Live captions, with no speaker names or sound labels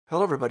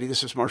Hello, everybody.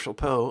 This is Marshall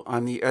Poe.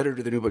 I'm the editor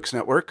of the New Books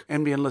Network.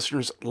 NBN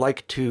listeners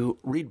like to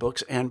read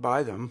books and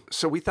buy them.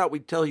 So we thought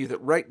we'd tell you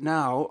that right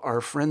now, our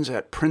friends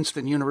at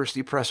Princeton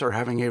University Press are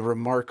having a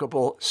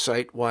remarkable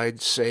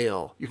site-wide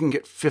sale. You can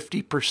get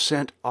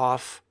 50%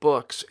 off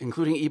books,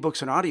 including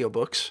ebooks and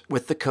audiobooks,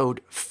 with the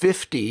code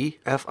 50,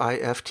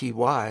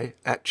 F-I-F-T-Y,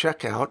 at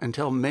checkout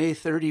until May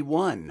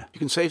 31. You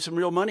can save some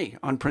real money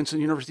on Princeton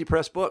University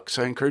Press books.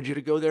 I encourage you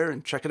to go there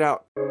and check it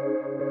out.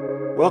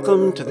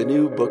 Welcome to the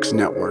New Books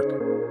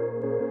Network.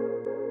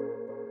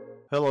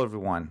 Hello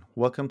everyone,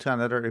 welcome to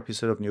another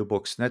episode of New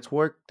Books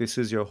Network. This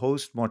is your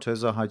host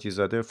Morteza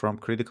Hajizadeh from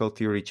Critical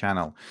Theory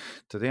Channel.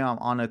 Today I'm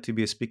honored to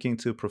be speaking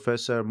to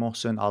Professor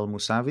Muḥsin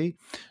al-Mūsawī.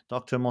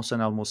 Dr. Muḥsin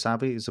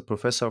al-Mūsawī is a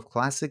professor of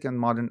classic and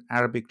modern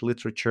Arabic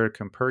literature,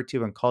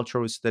 comparative and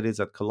cultural studies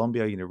at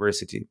Columbia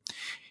University.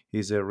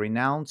 He's a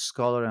renowned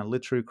scholar and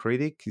literary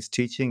critic. His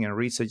teaching and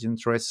research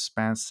interests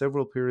span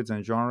several periods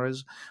and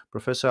genres.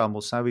 Professor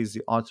al-Mūsawī is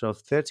the author of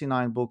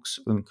 39 books,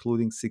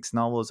 including 6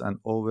 novels and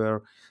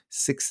over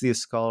 60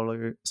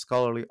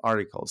 scholarly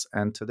articles.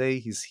 And today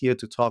he's here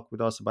to talk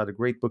with us about a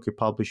great book he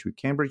published with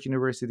Cambridge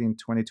University in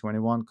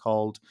 2021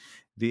 called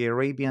The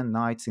Arabian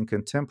Nights in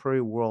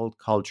Contemporary World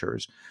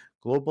Cultures,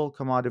 Global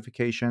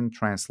Commodification,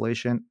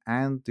 Translation,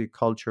 and the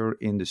Culture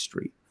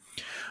Industry.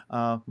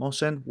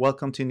 Muḥsin,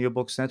 welcome to New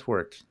Books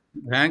Network.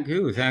 Thank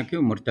you,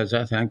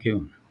 Morteza. Thank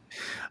you.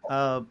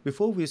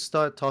 Before we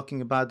start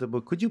talking about the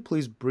book, could you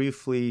please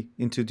briefly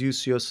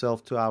introduce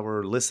yourself to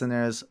our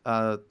listeners?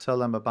 Tell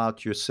them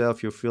about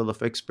yourself, your field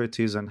of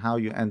expertise, and how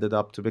you ended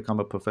up to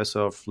become a professor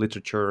of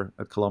literature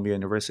at Columbia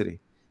University.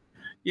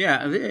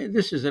 Yeah,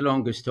 this is a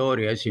long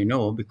story, as you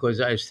know,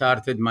 because I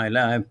started my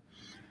life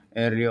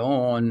early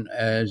on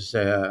as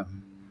a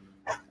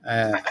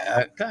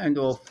kind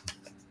of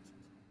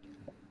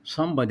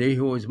somebody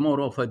who is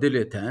more of a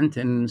dilettante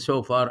in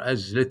so far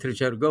as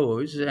literature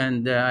goes.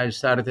 And I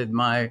started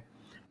my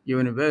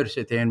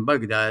university in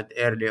Baghdad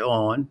early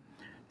on,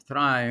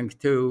 trying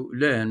to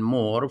learn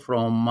more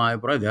from my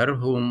brother,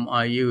 whom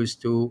I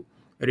used to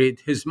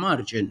read his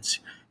margins,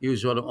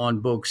 usually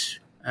on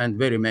books and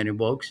very many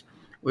books,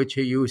 which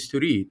he used to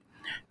read.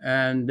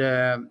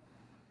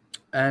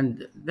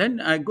 And then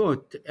I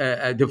got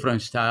a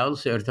different style,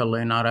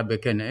 certainly in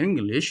Arabic and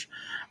English.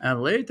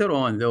 And later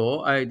on,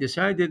 though, I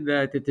decided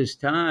that it is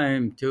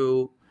time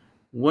to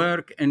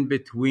work in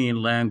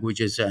between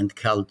languages and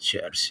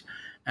cultures.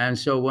 And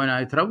so when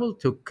I traveled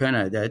to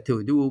Canada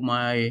to do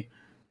my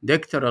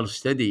doctoral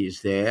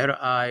studies there,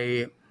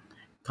 I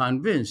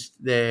convinced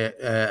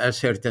a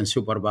certain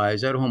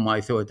supervisor, whom I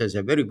thought as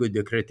a very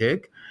good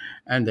critic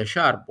and a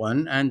sharp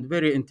one, and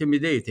very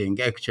intimidating,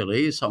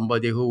 actually,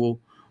 somebody who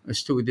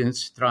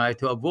students try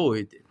to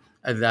avoid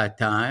at that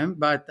time.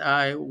 But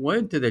I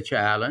went to the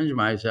challenge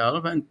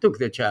myself and took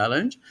the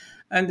challenge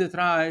and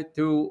tried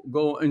to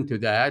go into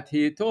that.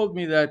 He told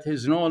me that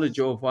his knowledge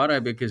of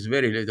Arabic is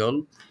very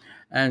little,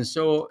 and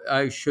so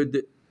I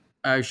should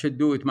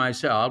do it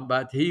myself,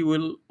 but he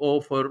will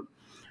offer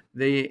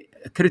the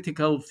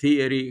critical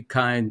theory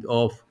kind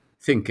of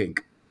thinking,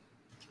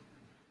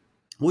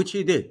 which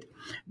he did.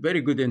 Very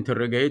good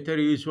interrogator,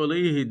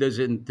 usually. He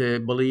doesn't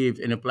believe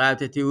in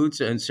platitudes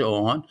and so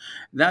on.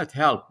 That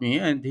helped me,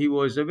 and he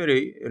was a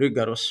very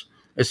rigorous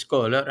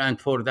scholar, and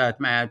for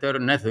that matter,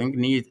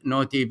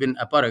 not even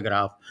a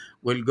paragraph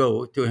will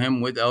go to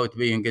him without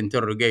being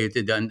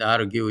interrogated and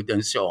argued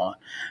and so on.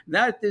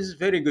 That is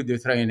very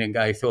good training,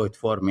 I thought,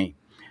 for me,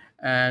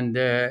 and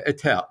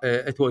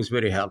it was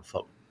very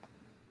helpful.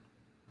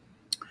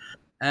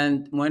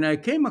 And when I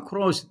came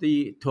across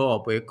the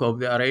topic of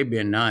the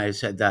Arabian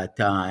Nights at that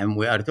time,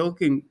 we are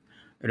talking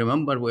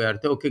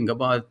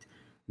about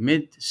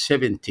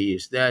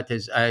mid-70s. That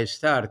is, I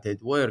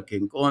started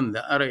working on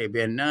the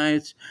Arabian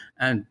Nights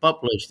and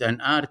published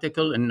an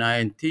article in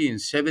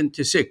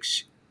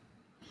 1976.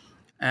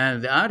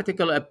 And the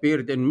article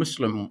appeared in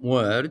Muslim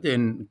World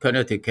in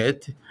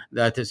Connecticut,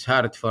 that is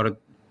Hartford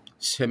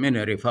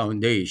Seminary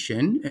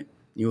Foundation,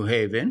 New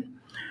Haven.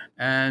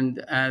 And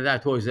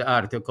that was the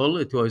article.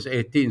 It was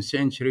 18th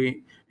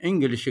century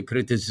English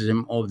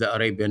criticism of the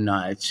Arabian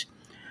Nights.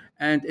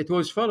 And it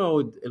was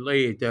followed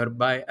later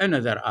by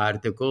another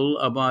article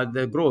about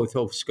the growth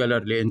of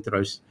scholarly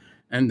interest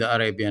in the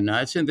Arabian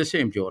Nights in the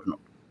same journal,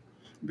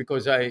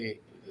 because I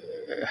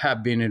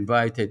have been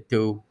invited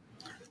to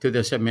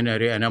the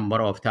seminary a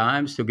number of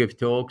times to give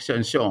talks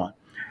and so on.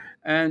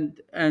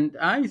 And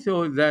I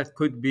thought that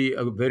could be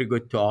a very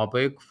good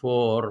topic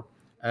for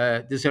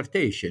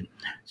dissertation.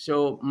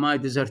 So my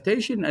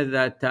dissertation at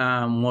that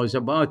time was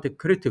about the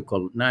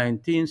critical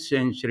 19th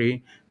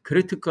century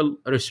critical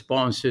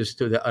responses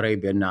to the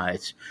Arabian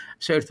Nights,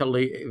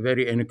 certainly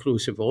very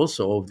inclusive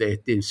also of the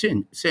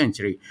 18th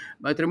century.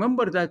 But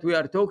remember that we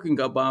are talking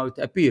about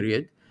a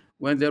period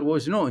when there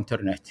was no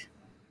internet,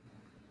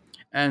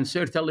 and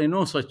certainly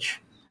no such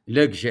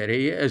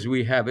luxury as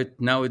we have it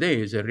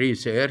nowadays in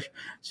research.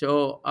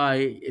 So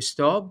I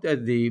stopped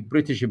at the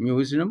British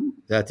Museum,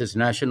 that is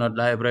National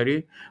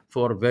Library,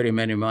 for very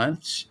many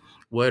months,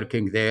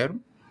 working there.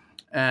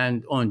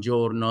 and on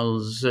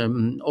journals,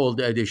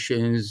 old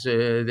editions,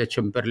 the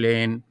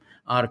Chamberlain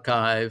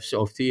archives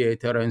of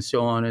theater, and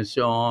so on and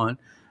so on.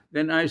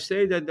 Then I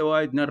stayed at the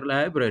Widener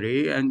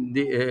Library and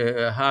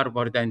the,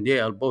 Harvard and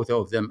Yale, both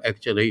of them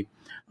actually.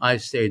 I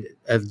stayed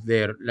at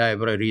their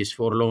libraries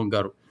for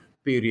longer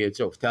periods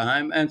of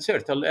time, and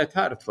certainly at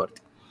Hartford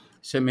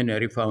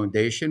Seminary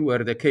Foundation,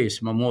 where the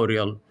Case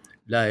Memorial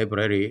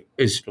Library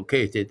is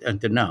located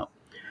until now.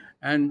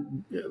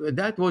 And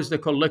that was the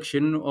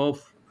collection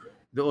of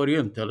the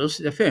Orientalists,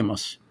 the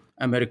famous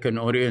American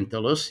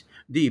Orientalist,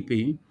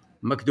 D.P.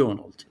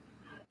 MacDonald.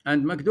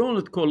 And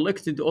MacDonald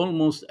collected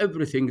almost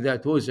everything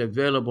that was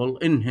available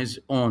in his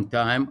own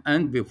time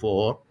and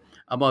before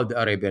about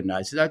the Arabian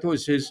Nights. That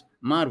was his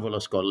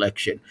marvelous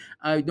collection.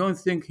 I don't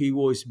think he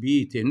was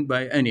beaten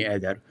by any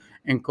other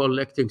in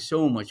collecting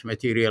so much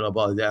material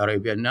about the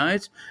Arabian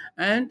Nights.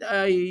 And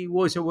I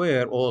was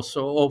aware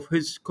also of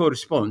his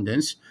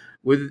correspondence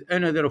with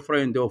another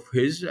friend of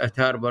his at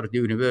Harvard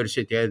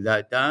University at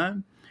that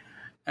time,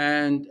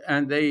 and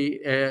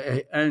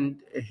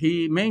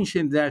he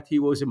mentioned that he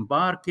was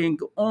embarking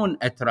on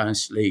a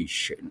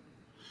translation,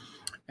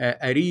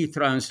 a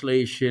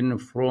retranslation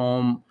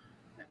from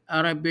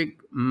Arabic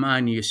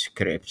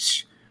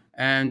manuscripts.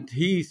 And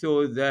he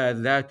thought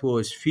that that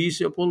was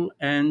feasible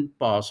and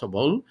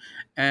possible,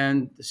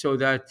 and so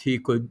that he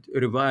could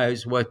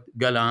revise what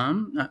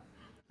Galan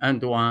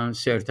and one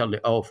certainly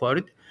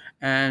offered,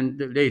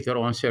 and later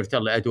on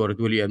certainly Edward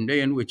William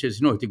Lane, which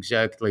is not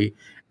exactly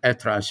a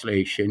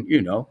translation,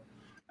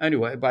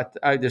 Anyway, but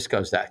I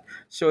discussed that.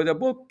 So the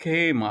book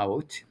came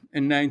out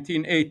in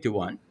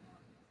 1981,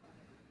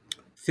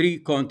 Three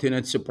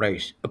Continents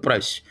Press.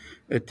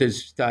 It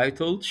is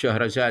titled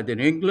Shahrazad in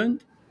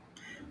England,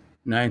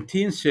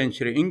 19th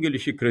Century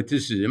English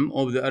Criticism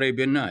of the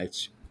Arabian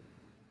Nights.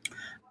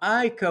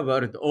 I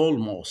covered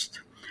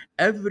almost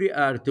every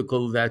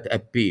article that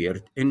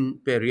appeared in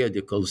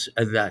periodicals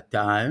at that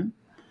time,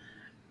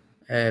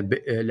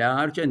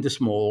 large and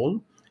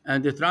small,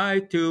 and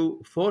tried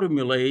to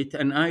formulate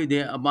an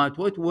idea about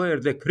what were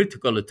the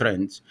critical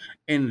trends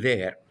in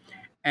there.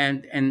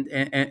 And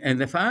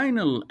the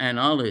final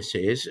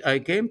analysis, I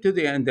came to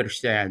the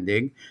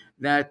understanding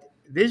that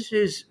this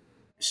is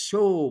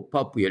so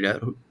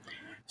popular,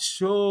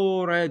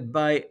 so read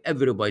by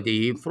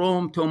everybody,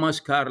 from Thomas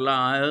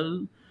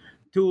Carlyle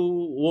to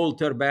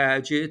Walter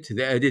Bagehot,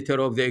 the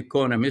editor of The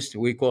Economist.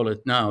 We call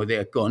it now The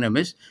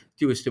Economist.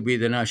 It used to be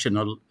the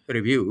National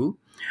Review,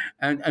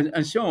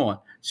 and so on.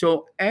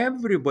 So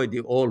everybody,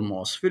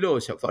 almost,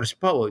 philosophers,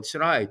 poets,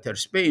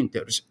 writers,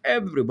 painters,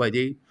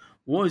 everybody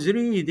was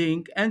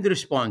reading and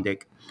responding.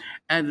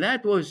 And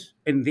that was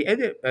in the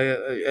edit.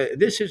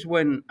 This is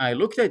when I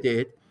looked at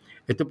it,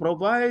 to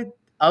provide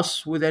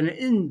us with an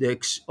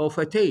index of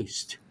a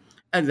taste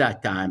at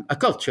that time, a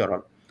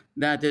cultural.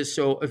 That is,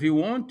 so if you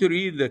want to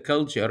read the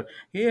culture,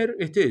 here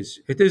it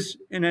is. It is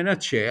in a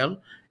nutshell.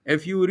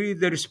 If you read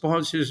the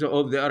responses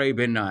of the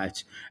Arabian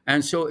Nights.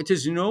 And so it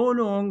is no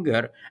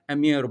longer a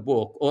mere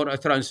book or a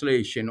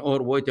translation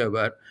or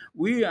whatever.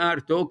 We are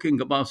talking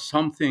about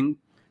something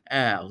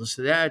else.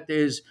 That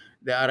is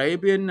the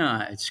Arabian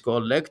Nights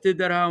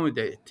collected around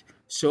it.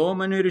 So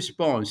many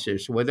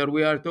responses, whether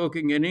we are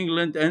talking in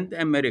England and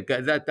America.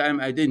 At that time,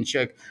 I didn't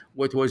check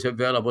what was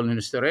available in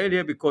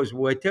Australia, because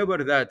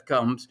whatever that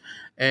comes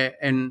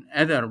in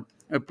other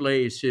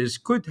places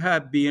could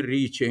have been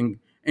reaching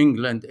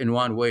England in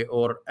one way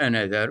or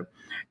another.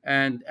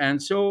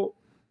 And so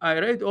I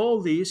read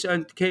all these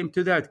and came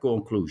to that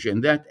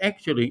conclusion that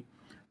actually,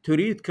 to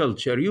read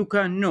culture, you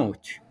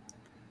cannot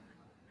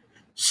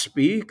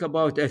speak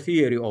about a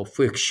theory of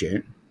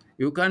fiction.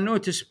 You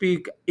cannot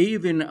speak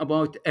even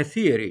about a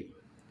theory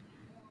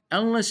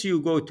unless you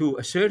go to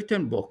a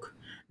certain book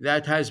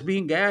that has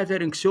been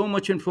gathering so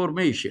much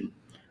information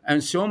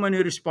and so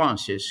many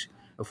responses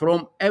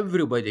from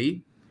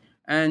everybody.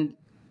 And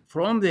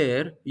from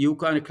there, you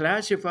can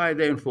classify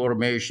the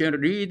information,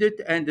 read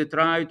it, and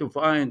try to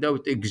find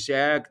out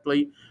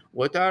exactly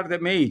what are the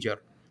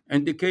major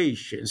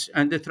indications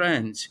and the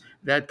trends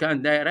that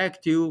can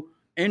direct you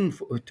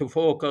to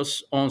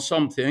focus on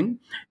something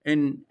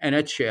in a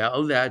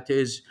nutshell, that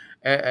is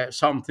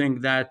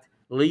something that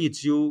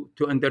leads you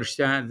to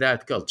understand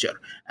that culture.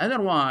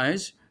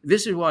 Otherwise,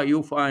 this is why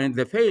you find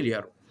the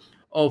failure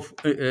of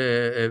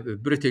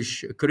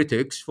British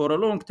critics for a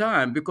long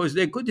time, because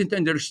they couldn't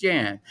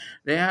understand.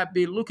 They have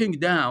been looking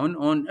down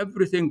on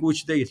everything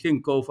which they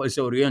think of as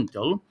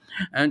Oriental,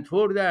 and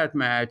for that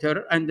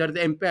matter, under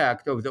the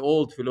impact of the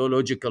old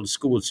philological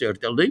school,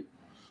 certainly,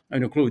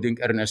 and including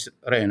Ernest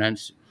Renan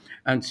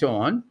and so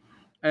on.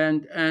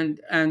 And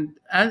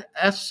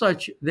as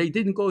such, they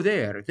didn't go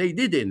there. They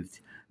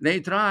didn't. They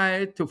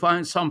tried to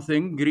find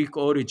something Greek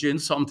origin,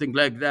 something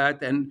like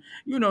that, and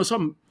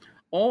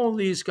all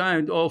these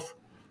kind of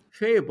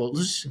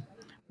fables,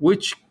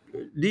 which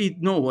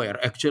lead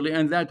nowhere actually,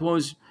 and that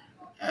was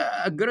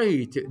a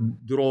great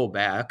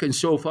drawback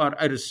insofar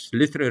as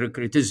literary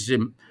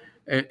criticism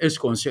is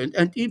concerned.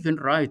 And even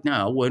right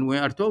now, when we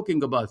are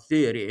talking about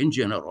theory in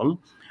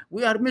general,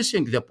 we are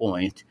missing the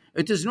point.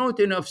 It is not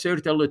enough,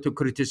 certainly, to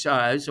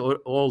criticize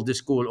all the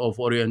school of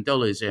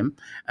Orientalism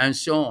and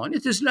so on.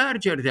 It is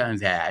larger than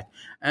that.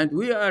 And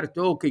we are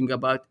talking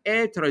about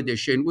a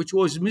tradition which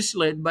was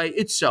misled by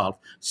itself,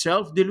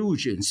 self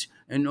delusions,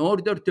 in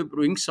order to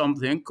bring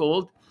something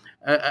called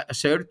a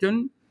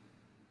certain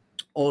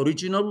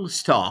original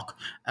stock,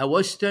 a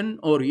Western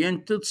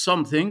oriented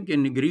something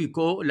in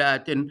Greco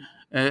Latin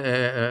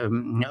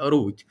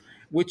root,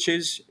 which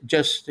is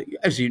just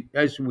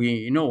as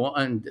we know,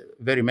 and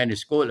very many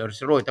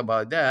scholars wrote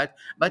about that.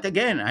 But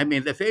again, I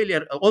mean, the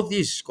failure of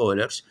these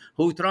scholars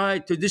who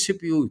tried to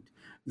dispute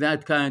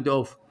that kind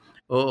of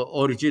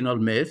original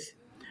myth,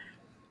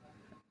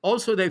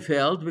 also they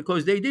failed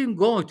because they didn't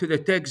go to the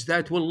text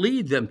that will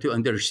lead them to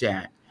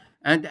understand,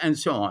 and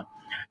so on.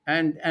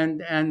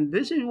 And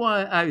this is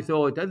why I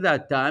thought at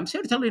that time,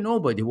 certainly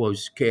nobody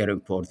was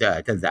caring for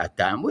that at that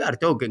time. We are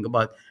talking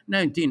about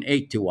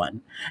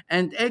 1981.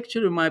 And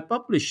actually my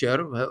publisher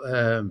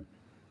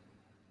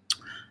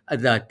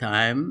at that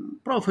time,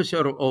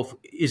 professor of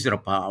Ezra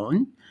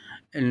Pound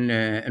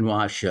in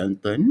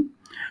Washington,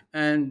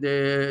 and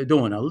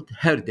Donald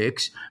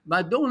Herdix.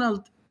 But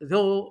Donald,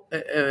 though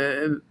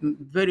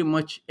very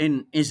much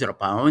in Ezra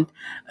Pound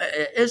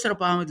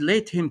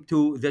led him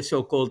to the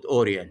so-called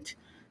Orient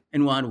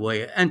in one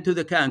way, and to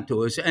the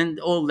cantos and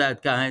all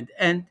that kind,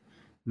 and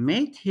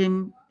made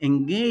him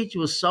engage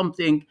with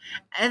something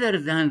other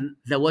than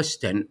the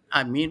Western.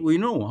 I mean, we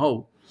know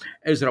how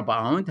Ezra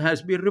Pound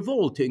has been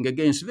revolting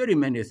against very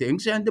many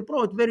things and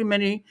brought very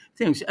many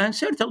things. And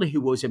certainly he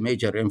was a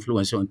major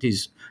influence on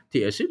T.S.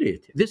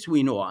 Eliot. This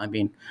we know. I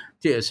mean,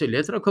 T.S.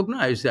 Eliot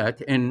recognized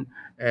that in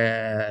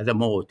the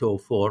motto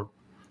for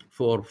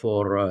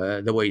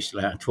the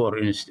wasteland, for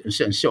instance,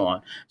 and so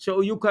on.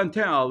 So you can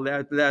tell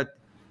that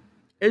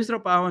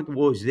Ezra Pound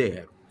was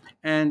there,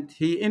 and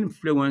he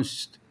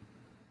influenced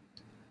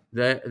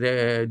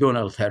the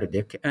Donald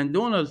Herdix, and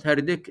Donald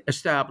Herdix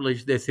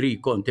established the Three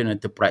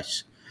Continent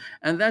Press.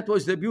 And that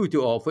was the beauty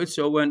of it.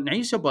 So when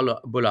Isa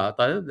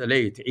Bulata, the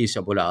late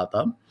Isa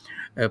Bulata,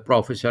 a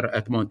professor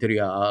at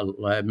Montreal,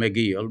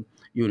 McGill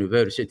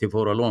University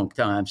for a long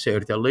time,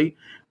 certainly,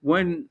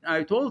 when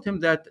I told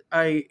him that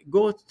I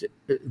got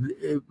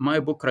my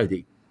book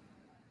ready,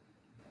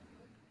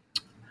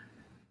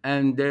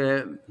 and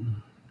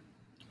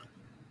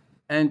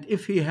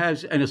if he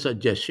has any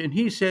suggestion,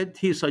 he said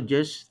he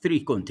suggests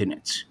Three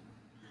Continents.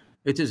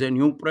 It is a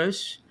new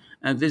press,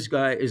 and this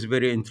guy is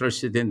very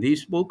interested in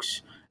these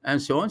books, and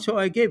so on. So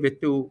I gave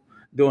it to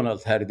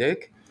Donald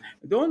Herdix.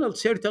 Donald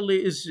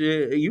certainly is,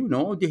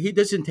 he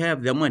doesn't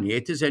have the money.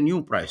 It is a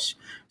new press.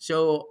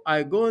 So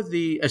I got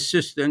the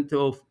assistant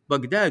of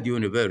Baghdad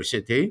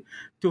University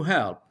to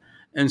help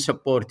in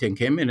supporting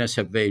him in a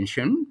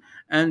subvention.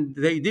 And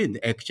they did,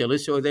 actually.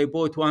 So they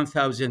bought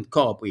 1,000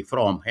 copy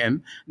from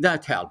him.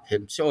 That helped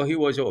him. So he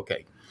was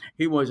okay.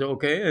 He was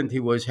okay and he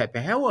was happy.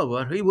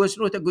 However, he was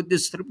not a good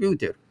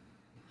distributor.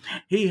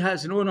 He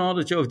has no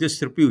knowledge of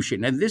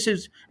distribution. And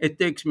it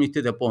takes me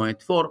to the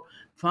point. For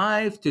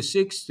 5 to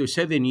 6 to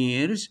 7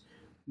 years,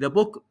 the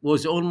book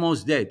was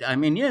almost dead. I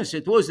mean, yes,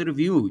 it was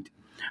reviewed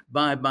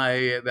by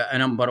a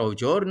number of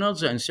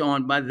journals and so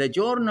on, but the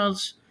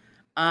journals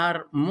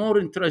are more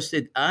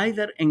interested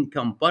either in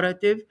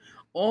comparative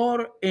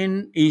or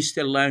in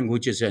Eastern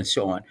languages and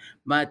so on,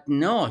 but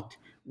not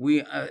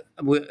the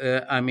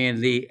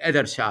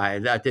other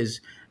side, that is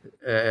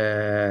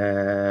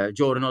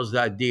journals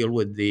that deal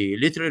with the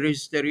literary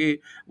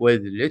history,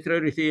 with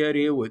literary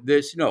theory, with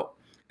this. No,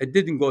 it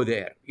didn't go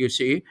there, you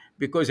see,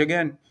 because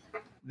again,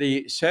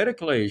 the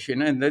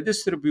circulation and the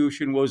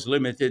distribution was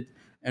limited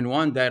in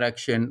one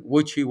direction,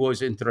 which he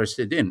was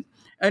interested in.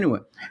 Anyway,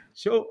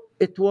 so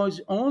it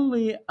was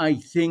only, I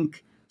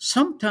think,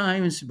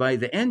 sometimes by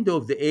the end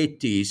of the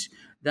 80s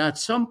that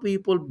some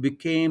people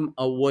became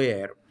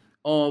aware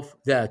of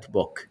that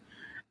book.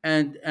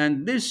 And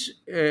this,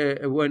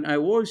 when I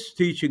was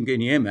teaching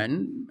in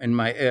Yemen in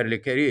my early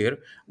career,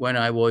 when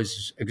I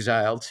was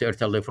exiled,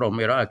 certainly from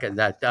Iraq at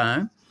that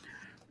time,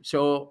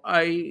 so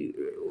I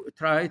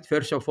tried,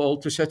 first of all,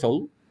 to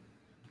settle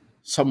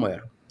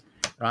somewhere,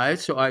 right?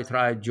 So I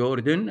tried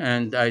Jordan,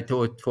 and I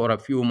taught for a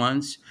few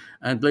months,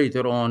 and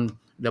later on,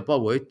 the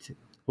poet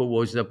who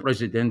was the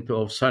president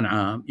of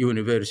Sana'a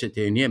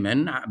University in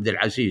Yemen, Abdul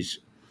Aziz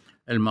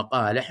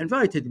Al-Maqalih,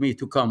 invited me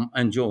to come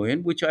and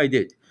join, which I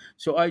did.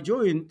 So I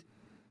joined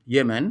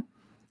Yemen,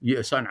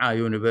 Sana'a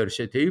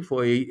University,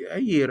 for a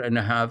year and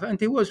a half, and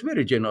he was a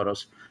very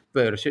generous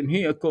person.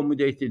 He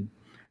accommodated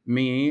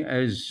me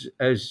as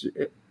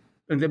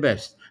in the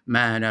best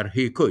manner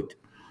he could,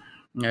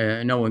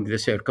 knowing the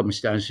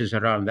circumstances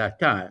around that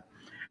time.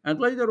 And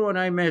later on,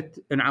 I met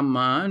in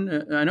Amman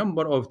a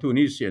number of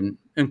Tunisian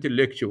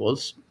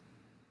intellectuals,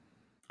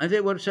 and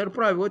they were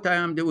surprised what I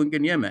am doing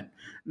in Yemen.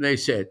 They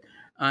said,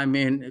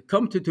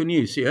 come to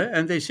Tunisia,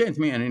 and they sent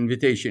me an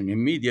invitation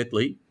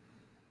immediately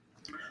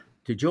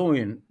to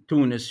join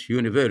Tunis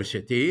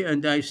University,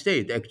 and I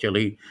stayed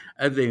actually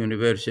at the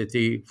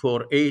university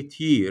for 8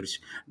 years.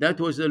 That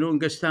was the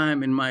longest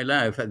time in my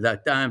life at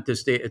that time to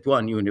stay at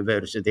one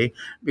university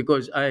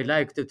because I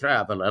like to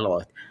travel a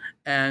lot.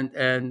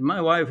 And my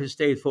wife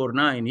stayed for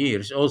 9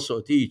 years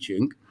also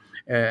teaching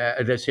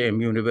at the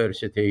same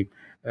university,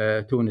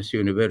 Tunis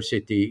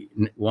University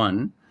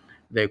 1,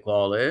 they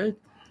call it,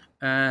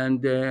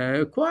 and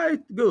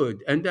quite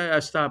good. And I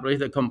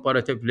established a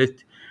comparative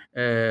lit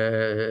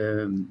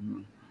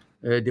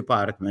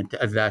department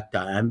at that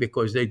time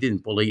because they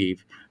didn't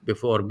believe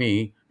before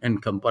me in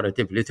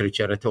comparative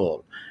literature at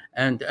all,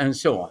 and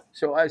so on.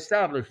 So I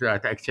established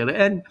that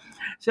actually,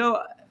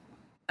 so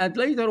and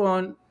later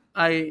on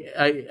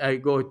I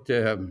got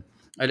a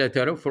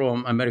letter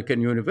from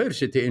American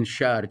University in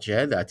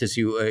Sharjah, that is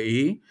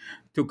UAE,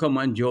 to come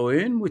and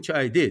join, which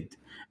I did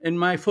in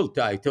my full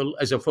title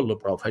as a full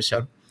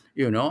professor.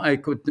 I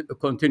could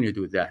continue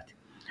with that.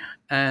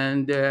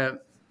 And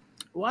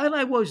while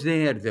I was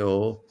there,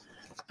 though,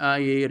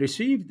 I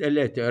received a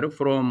letter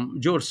from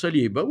George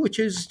Saliba, which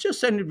is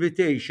just an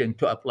invitation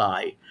to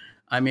apply.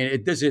 I mean,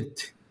 it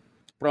doesn't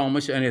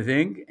promise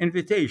anything,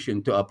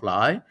 invitation to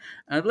apply.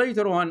 And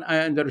later on, I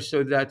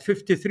understood that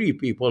 53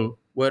 people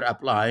were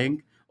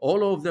applying,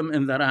 all of them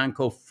in the rank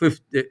of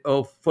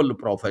full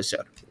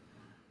professor.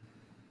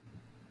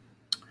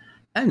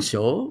 And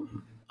so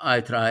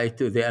I tried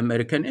to the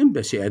American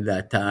embassy at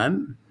that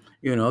time,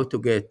 to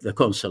get the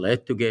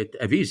consulate, to get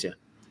a visa,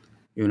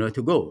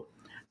 to go.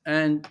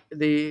 And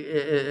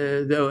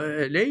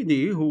the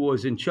lady who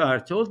was in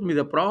charge told me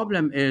the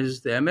problem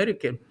is the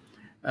American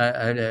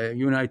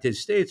United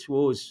States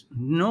was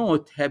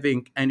not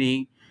having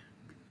any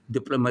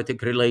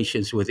diplomatic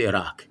relations with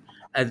Iraq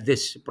at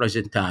this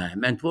present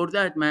time. And for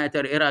that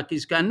matter,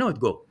 Iraqis cannot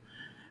go.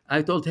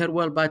 I told her,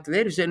 well, but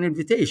there is an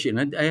invitation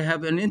and I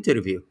have an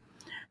interview.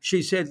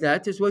 She said,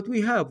 that is what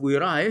we have. We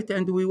write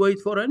and we wait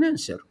for an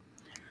answer.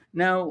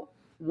 Now,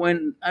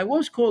 when I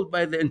was called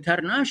by the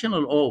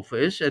international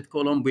office at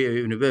Columbia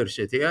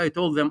University, I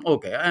told them,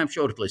 okay, I am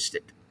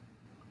shortlisted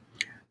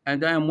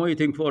and I am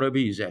waiting for a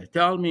visa.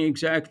 Tell me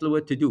exactly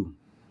what to do,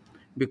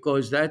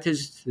 because that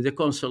is the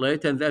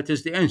consulate and that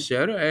is the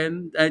answer,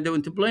 and I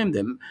don't blame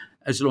them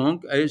as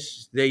long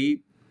as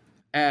they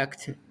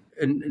act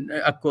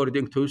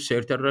according to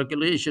certain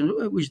regulations,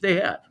 which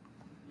they have.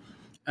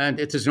 And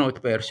it is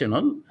not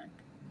personal.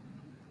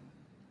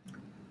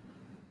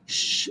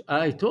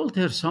 I told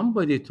her,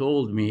 somebody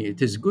told me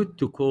it is good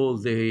to call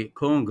the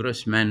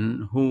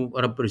congressman who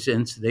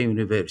represents the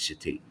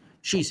university.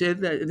 She said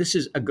that this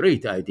is a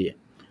great idea.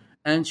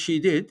 And she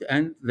did,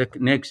 and the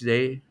next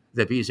day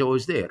the visa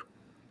was there.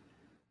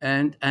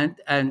 And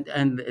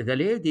the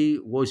lady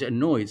was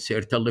annoyed,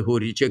 certainly, who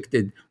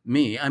rejected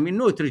me. I mean,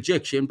 not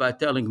rejection, but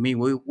telling me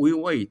we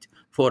wait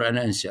for an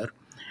answer.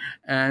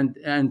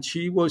 And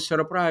she was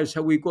surprised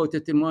how we got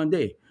it in one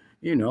day,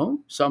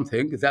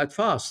 something that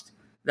fast.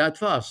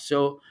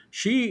 So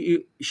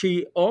she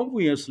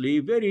obviously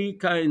very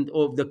kind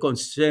of the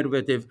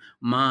conservative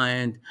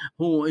mind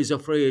who is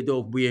afraid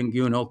of being,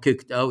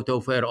 kicked out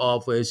of her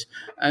office,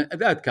 and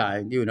that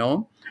kind,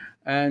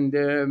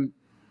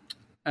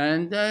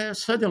 and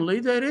suddenly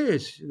there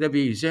is the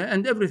visa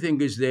and everything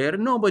is there.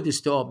 Nobody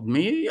stopped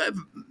me,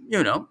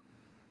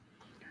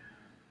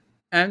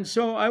 And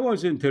so I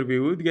was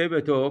interviewed, gave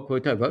a talk,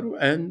 whatever,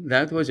 and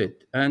that was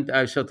it. And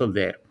I settled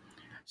there.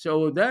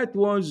 So that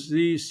was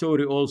the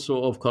story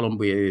also of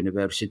Columbia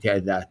University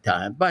at that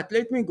time. But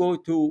let me go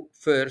to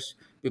first,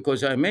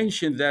 because I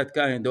mentioned that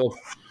kind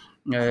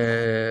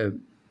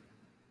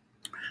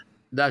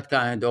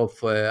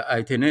of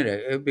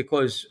itinerary,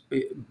 because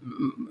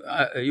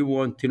you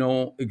want to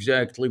know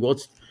exactly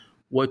what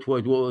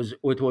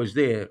was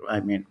there. I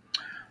mean,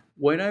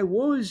 when I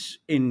was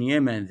in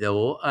Yemen,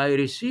 though, I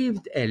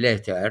received a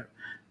letter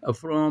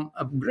from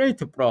a great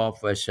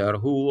professor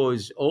who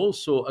was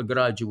also a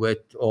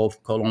graduate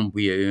of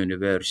Columbia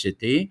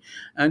University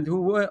and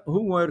who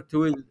worked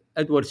with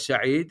Edward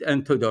Said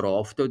and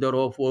Todorov.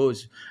 Todorov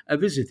was a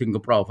visiting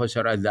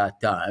professor at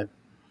that time.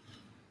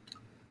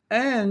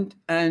 And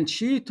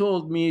she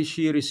told me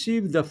she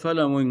received the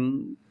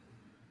following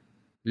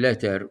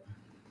letter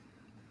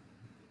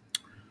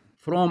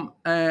from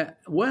a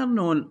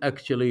well-known,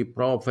 actually,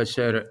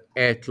 professor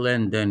at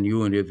London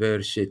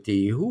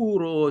University who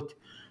wrote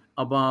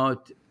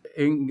about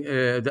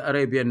the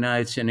Arabian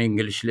Nights in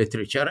English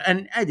literature,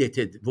 an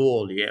edited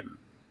volume,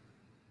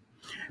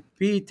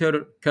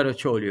 Peter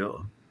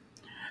Caracciolo.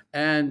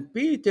 And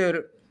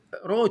Peter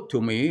wrote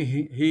to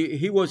me,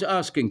 he was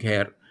asking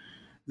her,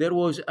 there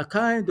was a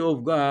kind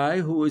of guy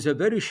who was a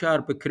very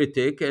sharp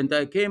critic, and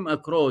I came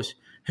across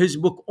his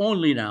book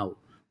only now,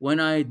 when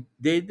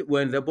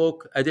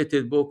the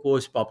edited book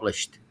was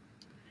published.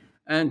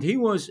 And he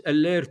was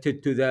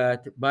alerted to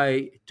that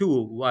by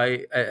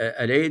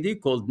a lady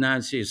called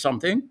Nancy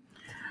something,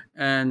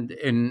 and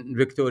in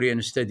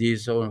Victorian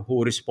Studies,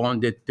 who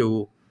responded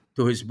to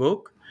his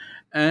book,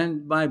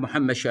 and by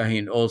Muhammad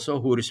Shaheen also,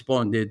 who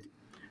responded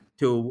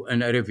to a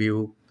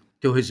review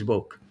to his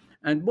book.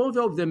 And both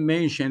of them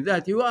mentioned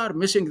that you are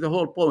missing the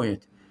whole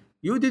point.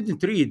 You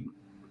didn't read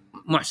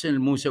Muḥsin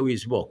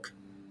al-Mūsawi's book.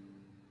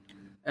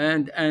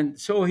 And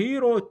so he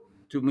wrote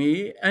to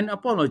me an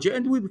apology,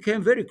 and we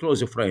became very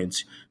close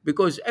friends,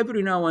 because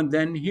every now and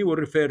then he will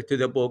refer to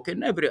the book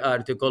in every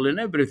article and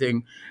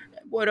everything,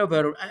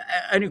 whatever,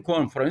 any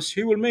conference,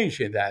 he will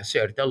mention that,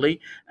 certainly.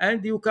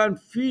 And you can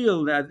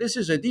feel that this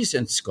is a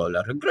decent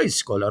scholar, a great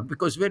scholar,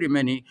 because very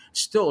many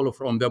stole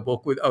from the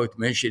book without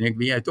mentioning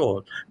me at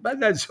all. But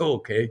that's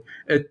okay.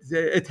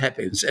 It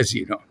happens, as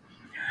you know.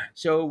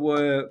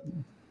 So,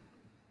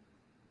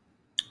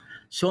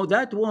 so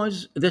that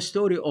was the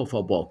story of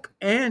a book.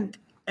 And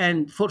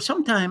for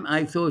some time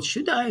I thought,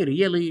 should I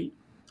really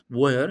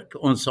work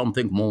on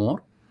something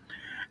more?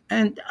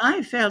 And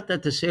I felt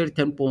at a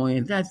certain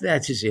point that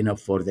that is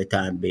enough for the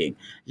time being.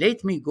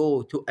 Let me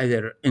go to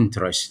other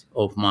interests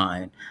of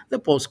mine: the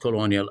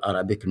post-colonial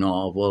Arabic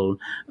novel,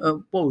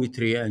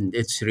 poetry and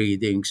its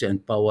readings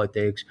and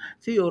poetics,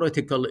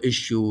 theoretical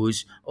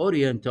issues,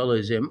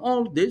 Orientalism.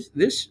 All this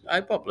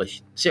I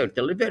published,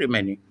 certainly very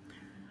many.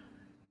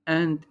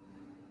 And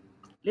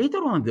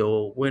later on,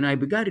 though, when I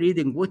began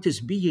reading what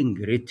is being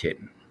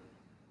written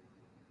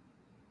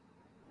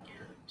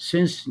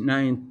since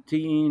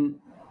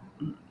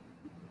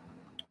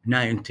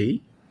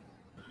 1990,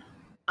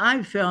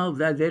 I felt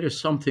that there is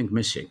something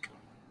missing.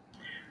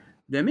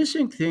 The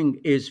missing thing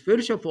is,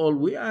 first of all,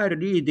 we are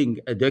reading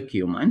a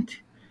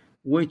document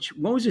which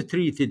was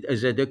treated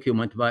as a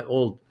document by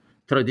all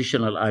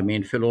traditional,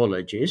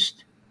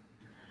 philologists,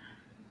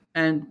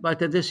 and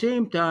but at the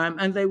same time,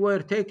 and they were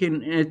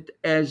taking it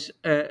as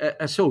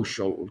a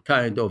social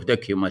kind of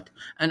document,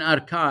 an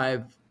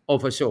archive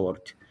of a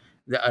sort,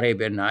 the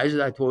Arabian Nights,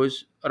 that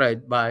was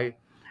read by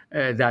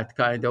that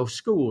kind of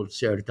school.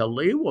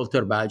 Certainly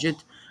Walter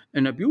Bagehot,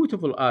 in a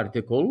beautiful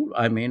article,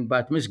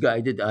 but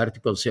misguided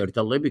article,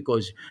 certainly,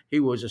 because he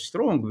was a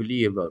strong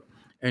believer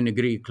in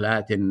Greek,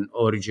 Latin,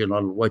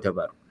 original,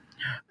 whatever.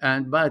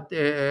 And but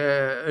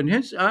in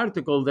his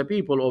article, The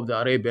People of the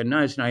Arabian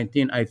Nights,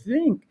 19, I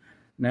think,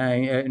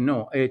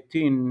 no,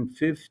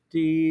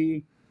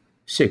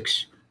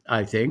 1856,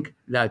 I think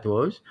that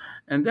was.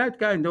 And that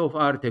kind of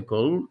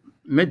article,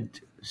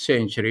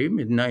 mid-century,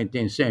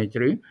 mid-19th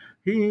century,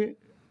 he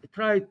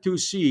tried to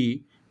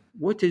see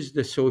what is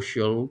the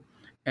social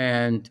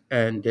and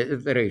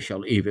the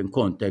racial even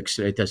context,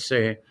 let us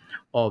say,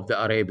 of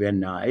the Arabian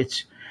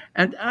Nights.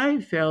 And I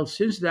felt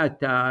since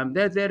that time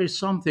that there is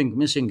something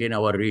missing in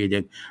our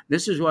reading.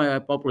 This is why I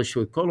published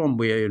with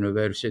Columbia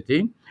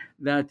University,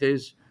 that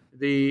is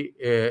the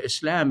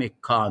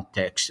Islamic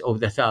context of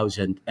the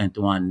Thousand and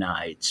One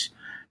Nights,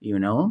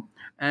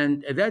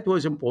 and that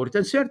was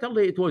important.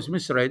 Certainly, it was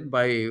misread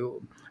by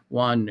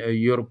one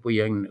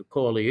European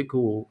colleague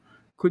who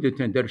couldn't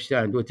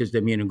understand what is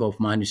the meaning of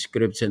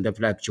manuscripts and the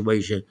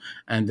fluctuation,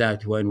 and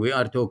that when we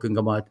are talking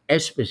about a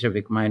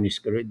specific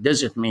manuscript,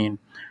 doesn't mean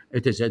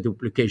it is a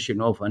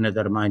duplication of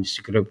another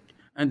manuscript.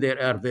 And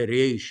there are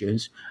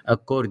variations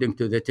according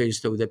to the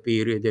taste of the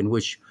period in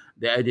which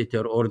the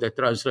editor or the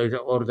translator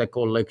or the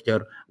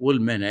collector will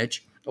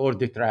manage, or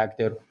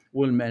detractor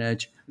will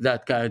manage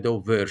that kind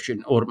of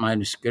version or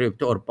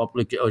manuscript or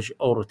publication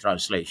or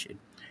translation.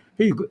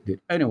 He did.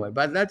 Anyway,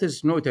 but that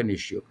is not an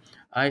issue.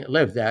 I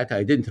left that.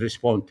 I didn't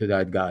respond to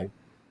that guy.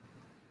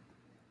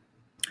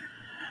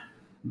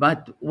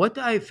 But what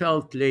I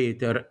felt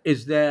later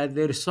is that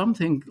there is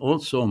something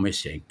also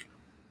missing.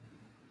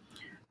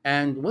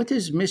 And what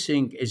is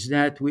missing is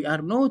that we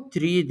are not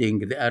reading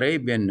the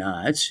Arabian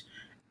Nights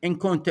in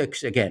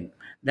context again.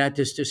 That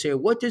is to say,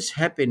 what is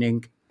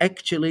happening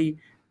actually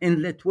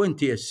in the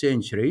 20th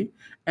century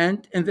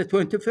and in the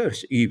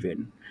 21st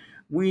even.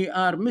 We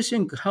are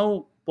missing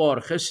how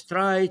Borges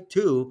tried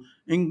to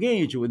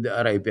engage with the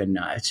Arabian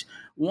Nights.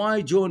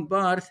 Why John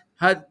Barth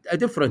had a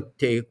different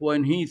take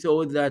when he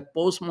thought that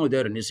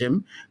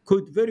postmodernism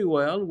could very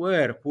well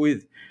work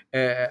with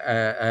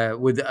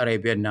the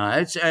Arabian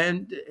Nights,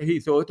 and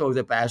he thought of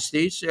the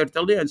pastiche,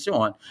 certainly, and so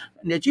on.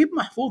 Najib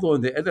Mahfouz,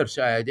 on the other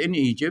side, in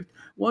Egypt,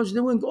 was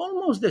doing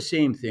almost the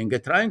same thing,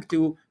 trying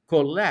to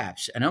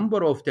collapse a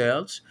number of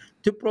tales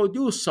to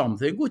produce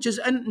something which is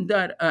an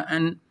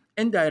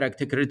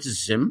indirect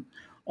criticism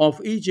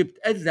of Egypt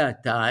at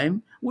that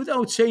time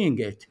without saying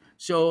it.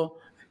 So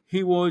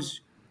he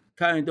was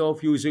kind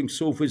of using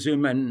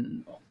Sufism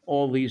and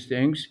all these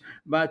things,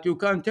 but you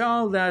can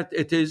tell that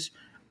it is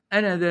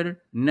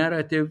another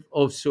narrative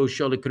of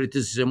social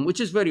criticism,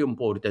 which is very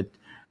important,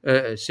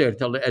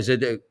 certainly as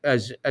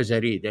a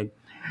reading.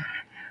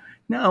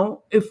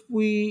 Now, if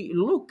we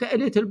look a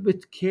little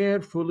bit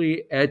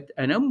carefully at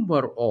a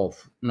number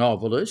of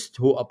novelists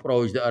who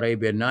approach the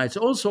Arabian Nights,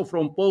 also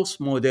from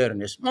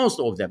postmodernists, most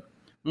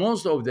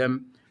of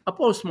them, a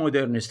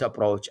postmodernist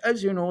approach.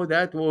 As you know,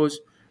 that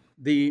was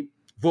the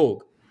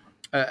vogue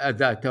at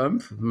that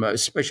time,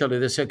 especially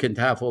the second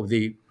half of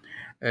the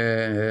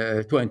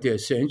 20th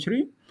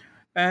century.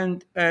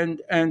 And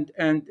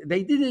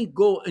they didn't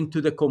go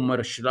into the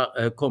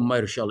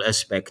commercial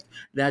aspect.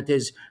 That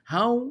is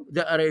how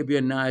the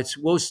Arabian Nights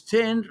was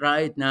turned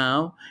right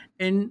now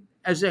in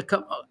as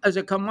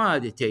a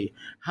commodity,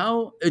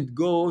 how it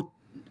go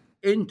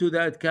into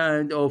that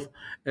kind of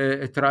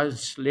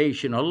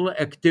translational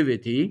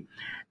activity,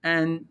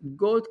 and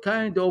got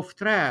kind of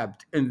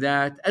trapped in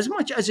that as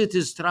much as it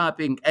is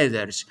trapping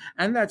others.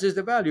 And that is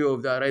the value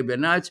of the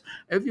Arabian Nights.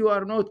 If you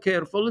are not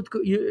careful,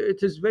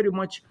 it is very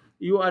much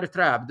you are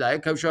trapped,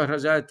 like how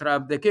Shahrazad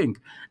trapped the king,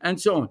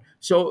 and so on.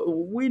 So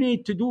we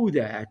need to do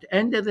that.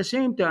 And at the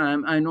same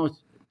time, I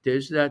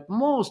noticed that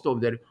most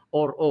of the,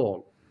 or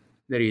all,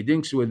 the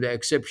readings, with the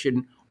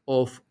exception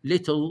of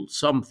Little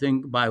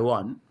Something by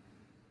One,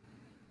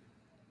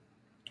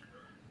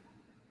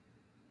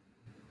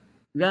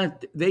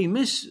 that they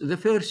miss the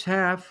first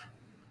half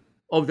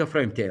of the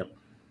frame tale.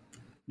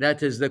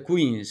 That is the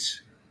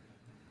queens,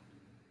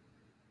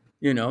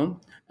 you know,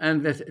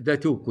 and the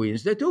two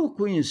queens. The two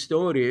queens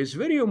story is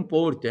very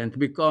important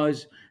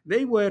because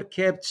they were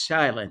kept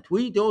silent.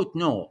 We don't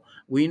know.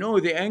 We know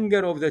the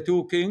anger of the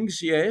two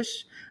kings,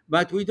 yes,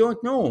 but we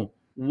don't know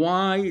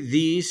why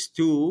these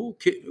two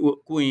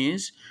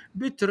queens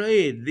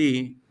betrayed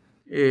the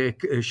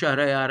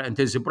Shahrayar and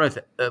his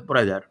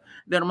brother.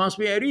 There must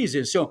be a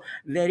reason. So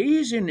the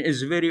reason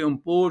is very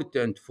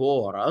important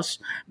for us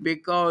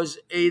because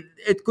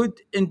it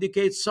could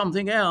indicate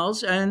something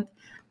else, and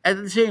at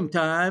the same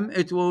time,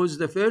 it was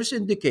the first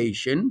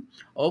indication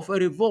of a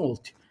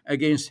revolt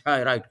against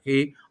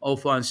hierarchy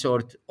of one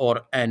sort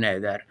or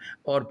another,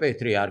 or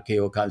patriarchy,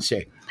 you can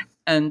say.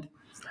 And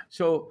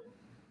so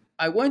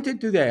I went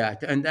into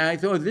that, and I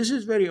thought this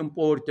is very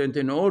important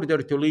in order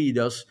to lead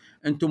us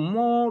into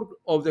more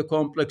of the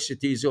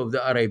complexities of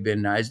the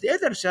Arabian Nights. The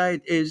other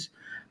side is,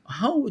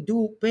 how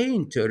do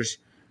painters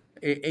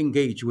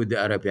engage with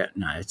the Arabian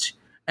Nights,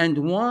 and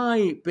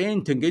why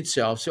painting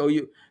itself? So,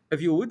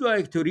 if you would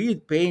like to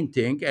read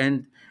painting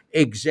and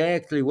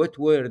exactly what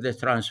were the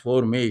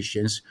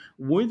transformations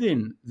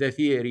within the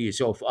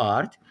theories of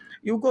art,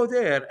 you go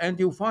there and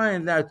you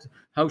find that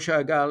how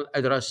Chagall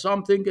addressed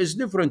something is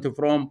different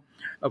from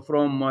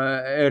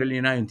early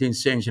 19th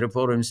century,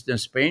 for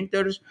instance,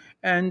 painters,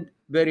 and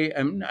very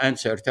and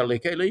certainly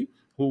Kelly,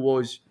 who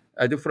was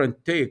a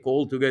different take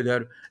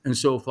altogether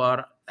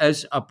insofar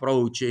as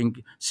approaching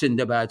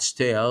Sindbad's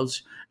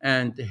tales,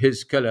 and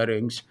his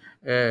colorings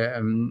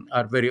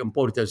are very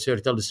important,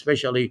 certainly,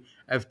 especially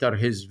after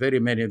his very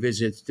many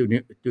visits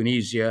to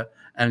Tunisia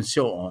and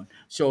so on.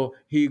 So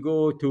he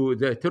go to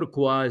the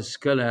turquoise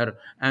color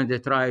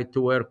and try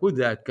to work with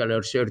that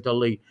color,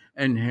 certainly,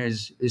 in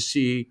his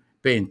sea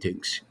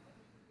paintings.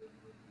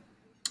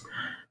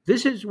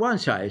 This is one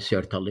side,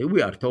 certainly.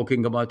 We are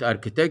talking about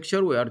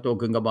architecture, we are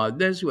talking about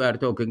this, we are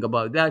talking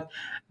about that.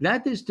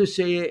 That is to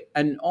say,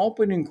 an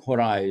opening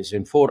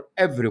horizon for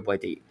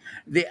everybody.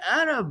 The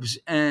Arabs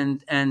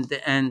and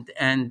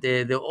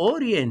the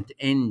Orient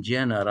in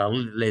general,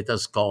 let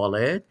us call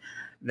it,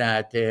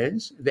 that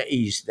is, the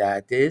East,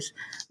 that is,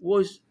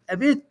 was a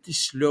bit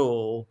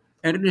slow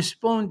in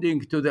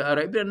responding to the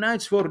Arabian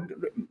Nights for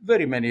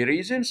very many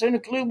reasons,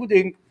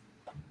 including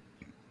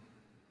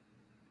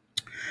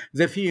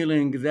the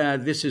feeling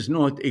that this is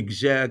not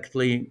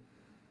exactly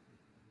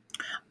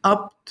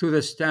up to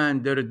the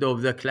standard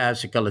of the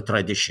classical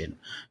tradition.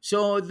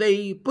 So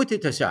they put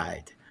it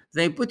aside.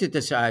 They put it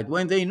aside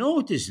when they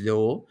noticed,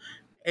 though,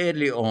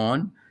 early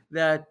on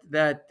that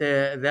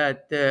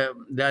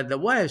the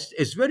West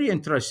is very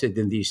interested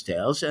in these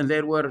tales, and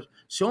there were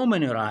so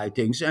many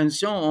writings and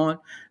so on.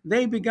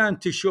 They began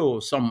to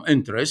show some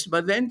interest,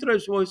 but the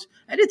interest was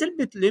a little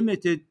bit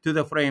limited to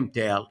the frame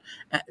tale.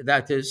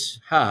 That is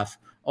half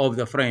of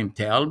the frame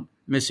tale,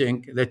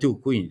 missing the two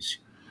queens,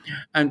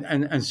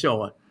 and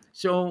so on.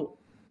 So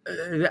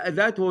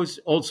that was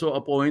also a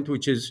point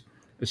which is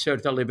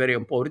certainly very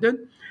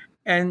important.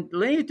 And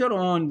later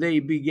on, they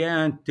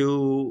began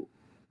to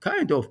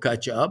kind of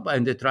catch up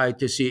and try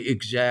to see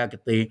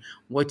exactly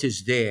what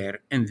is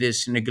there in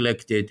this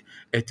neglected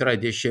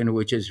tradition,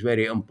 which is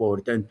very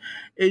important.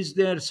 Is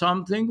there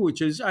something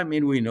which is, I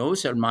mean, we know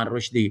Salman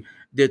Rushdie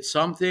did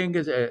something,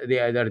 the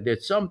other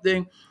did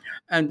something,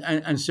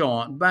 and so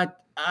on. But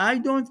I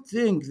don't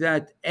think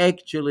that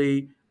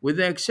actually, with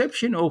the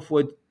exception of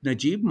what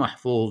Najib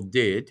Mahfouz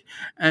did,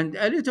 and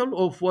a little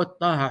of what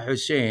Taha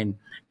Hussein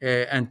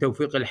and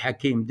Tawfiq al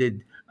Hakim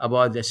did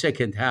about the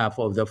second half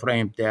of the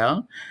frame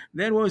tale,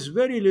 there was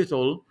very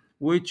little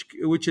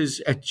which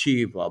is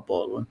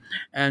achievable.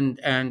 And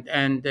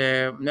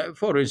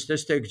for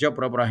instance, take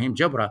Jabra Ibrahim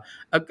Jabra,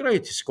 a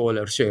great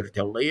scholar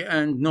certainly,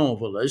 and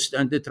novelist,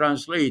 and the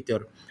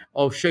translator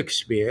of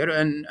Shakespeare,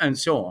 and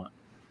so on.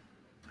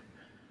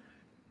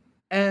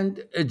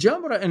 And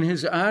Jabra, in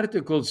his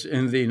articles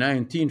in the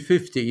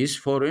 1950s,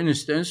 for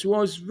instance,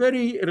 was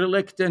very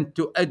reluctant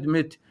to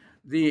admit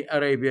the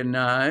Arabian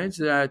Nights,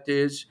 that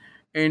is,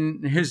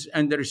 in his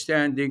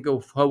understanding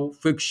of how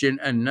fiction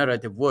and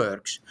narrative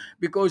works,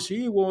 because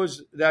he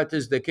was, that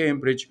is the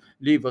Cambridge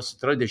Levis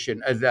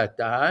tradition at that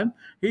time.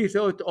 He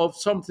thought of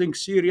something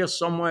serious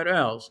somewhere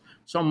else,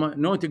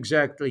 not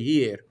exactly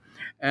here.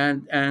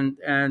 And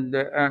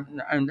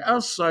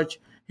as such,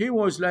 he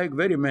was, like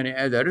very many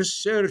others,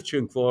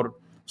 searching for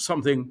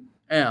something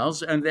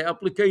else, and the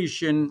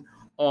application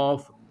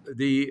of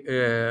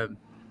the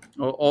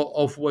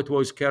of what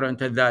was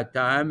current at that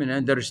time and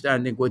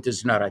understanding what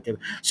is narrative.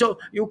 So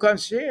you can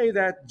say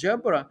that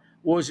Jabra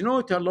was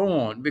not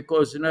alone,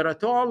 because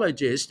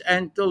narratologists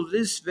until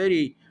this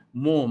very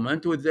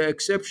moment, with the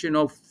exception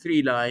of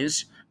 3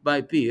 lines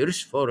by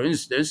Pierce, for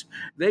instance,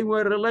 they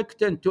were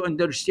reluctant to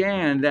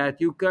understand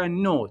that you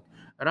cannot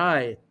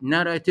write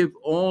narrative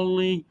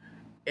only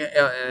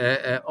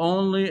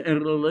in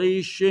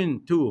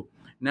relation to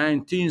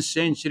 19th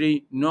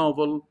century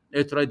novel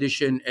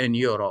tradition in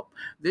Europe.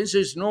 This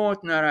is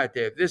not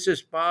narrative. This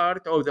is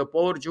part of the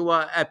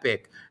bourgeois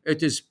epic.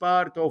 It is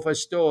part of a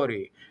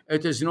story.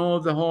 It is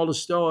not the whole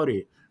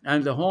story.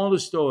 And the whole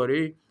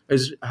story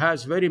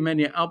has very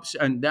many ups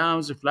and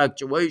downs,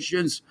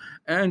 fluctuations,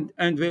 and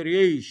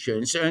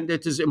variations. And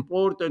it is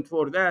important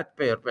for that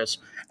purpose.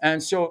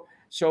 And so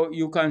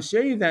you can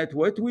say that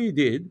what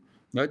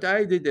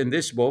I did in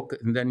this book,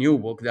 in the new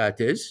book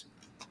that is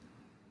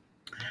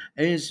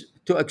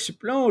to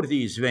explore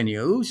these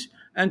venues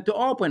and to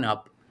open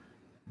up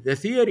the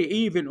theory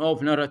even of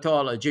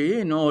narratology,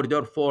 in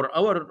order for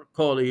our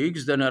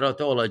colleagues, the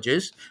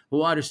narratologists,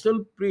 who are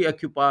still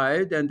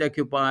preoccupied and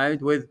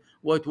occupied with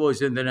what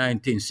was in the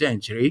 19th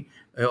century,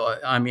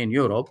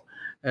 Europe,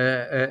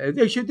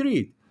 they should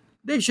read.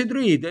 They should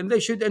read and they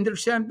should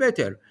understand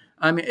better.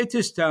 I mean, it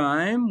is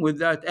time, with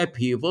that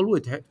upheaval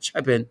which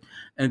happened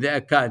in the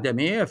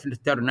academy after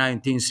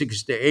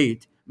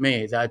 1968,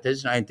 May, that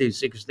is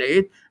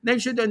 1968, they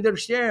should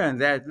understand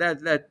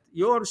that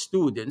your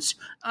students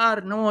are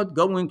not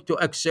going to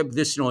accept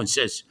this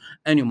nonsense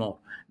anymore.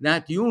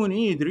 That you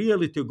need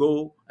really to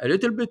go a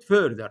little bit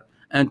further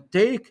and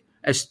take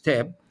a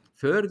step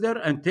further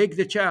and take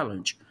the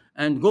challenge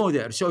and go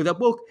there. So the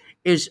book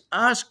is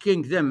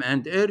asking them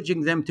and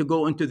urging them to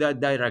go into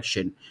that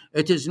direction.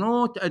 It is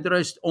not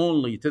addressed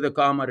only to the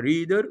common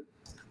reader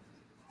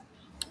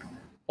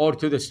or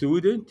to the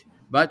student,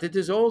 but it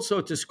is also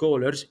to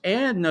scholars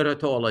and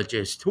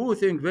narratologists who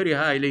think very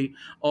highly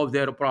of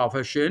their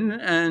profession,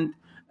 and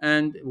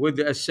with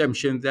the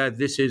assumption that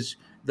this is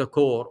the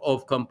core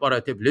of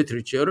comparative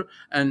literature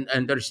and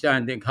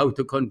understanding how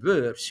to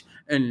converse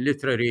in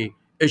literary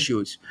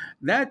issues.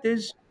 That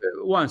is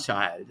one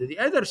side. The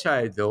other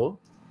side, though,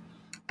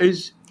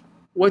 is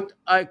what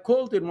I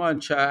called in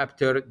one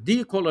chapter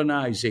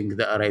decolonizing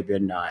the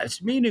Arabian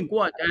Nights, meaning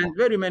what? And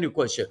very many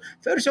questions.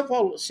 First of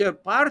all, sir,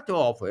 part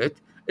of it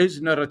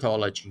is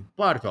narratology.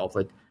 Part of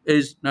it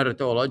is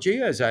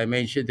narratology, as I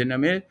mentioned a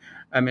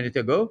minute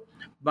ago.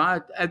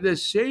 But at the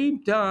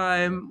same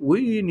time,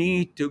 we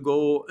need to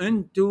go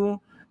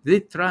into the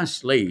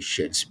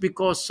translations,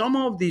 because some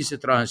of these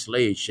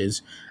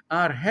translations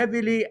are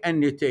heavily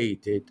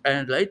annotated.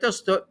 And let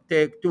us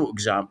take 2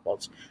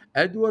 examples.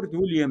 Edward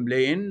William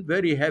Lane,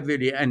 very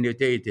heavily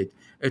annotated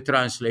a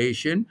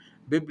translation,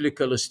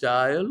 biblical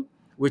style,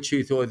 which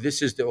he thought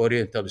this is the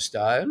Oriental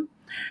style,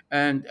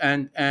 and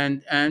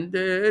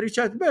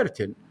Richard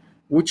Burton,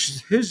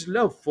 which his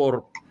love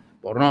for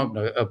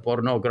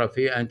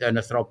pornography and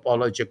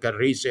anthropological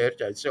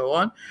research and so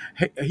on,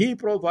 he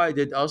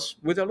provided us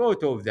with a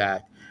lot of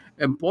that.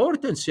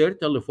 Important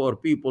certainly for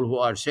people who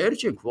are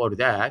searching for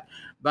that,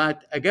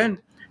 but again,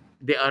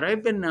 the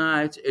Arabian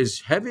Nights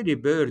is heavily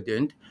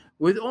burdened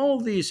with all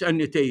these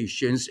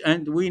annotations,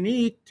 and we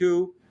need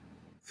to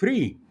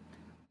free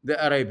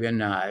the Arabian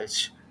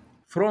Nights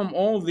from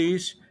all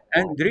these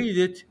and read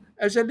it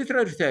as a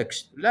literary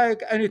text,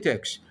 like any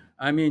text.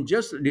 I mean,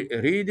 just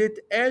read it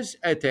as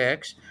a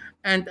text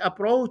and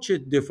approach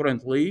it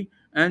differently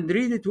and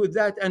read it with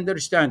that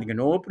understanding.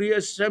 No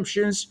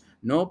pre-assumptions,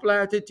 no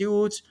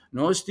platitudes,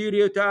 no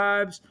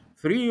stereotypes.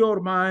 Free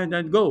your mind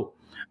and go.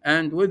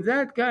 And with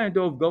that kind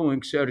of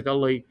going,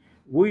 certainly,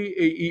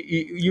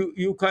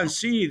 you can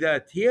see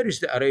that here is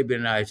the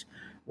Arabian Nights,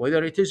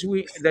 whether it is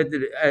we that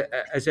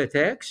as a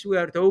text we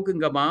are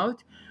talking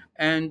about,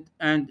 and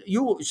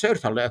you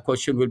certainly a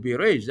question will be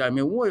raised. I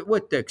mean,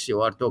 what text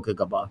you are talking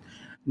about?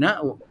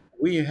 Now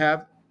we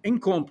have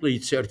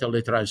incomplete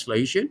certainly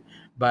translation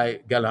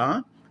by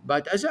Galan,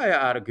 but as I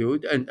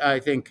argued, and I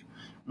think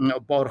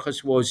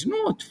Borges was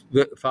not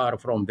far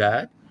from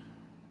that,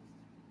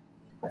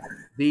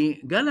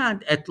 the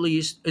Gallant, at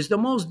least, is the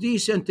most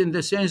decent in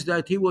the sense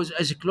that he was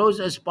as close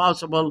as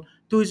possible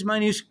to his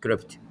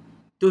manuscript.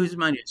 To his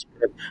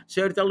manuscript.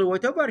 Certainly,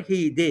 whatever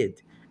he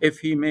did, if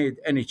he made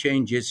any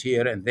changes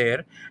here and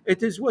there,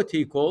 it is what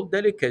he called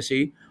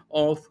delicacy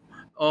of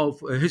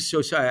his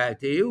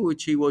society,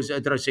 which he was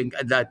addressing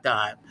at that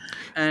time.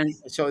 And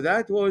so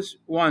that was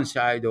one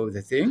side of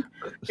the thing.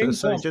 So,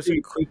 sorry, just a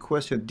quick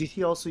question. Did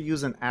he also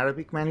use an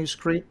Arabic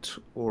manuscript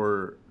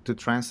or to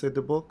translate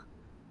the book?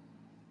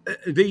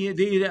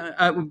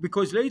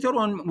 Because later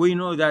on we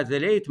know that the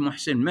late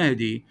Muḥsin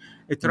Mahdi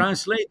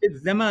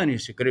translated the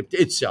manuscript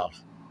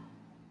itself,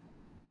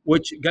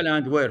 which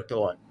Galland worked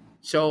on.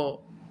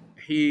 So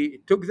he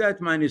took that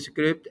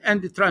manuscript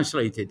and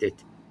translated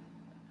it,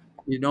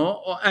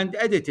 and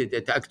edited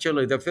it.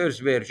 Actually, the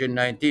first version,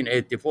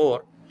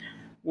 1984,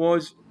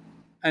 was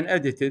an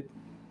edited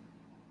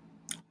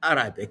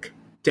Arabic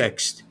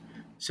text.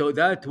 So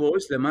that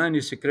was the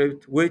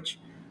manuscript which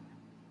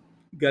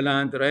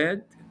Galland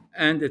read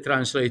and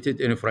translated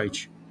in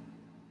French.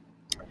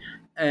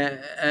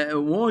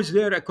 Was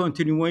there a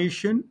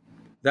continuation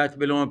that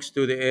belongs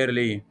to the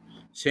early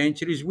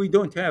centuries? We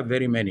don't have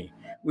very many.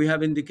 We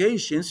have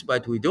indications,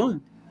 but we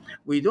don't.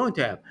 We don't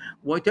have.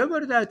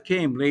 Whatever that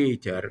came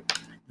later,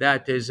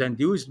 that is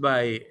induced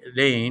by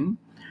Lane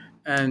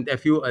and a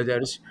few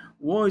others,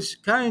 was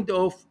kind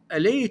of a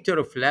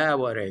later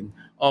flowering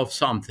of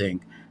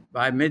something.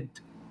 By mid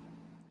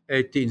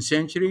 18th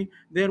century,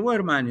 there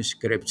were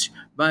manuscripts,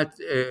 but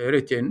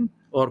written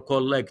or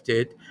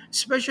collected,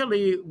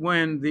 especially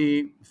when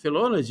the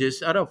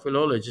philologists, Arab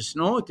philologists,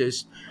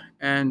 noticed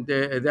and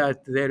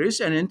that there is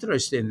an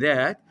interest in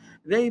that,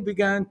 they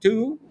began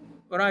to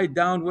write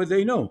down what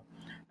they know.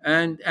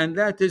 And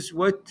that is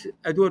what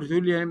Edward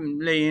William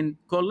Lane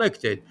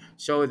collected.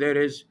 So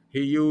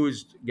he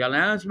used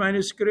Galland's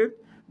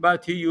manuscript,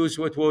 but he used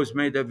what was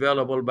made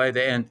available by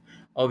the end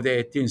of the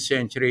 18th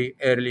century,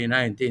 early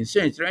 19th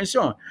century, and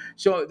so on.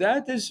 So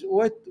that is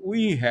what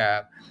we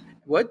have.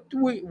 What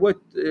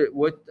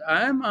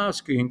I'm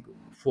asking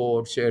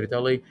for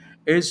certainly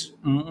is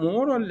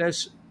more or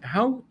less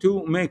how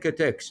to make a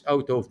text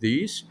out of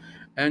these,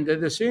 and at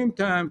the same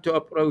time to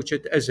approach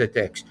it as a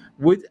text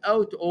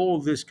without all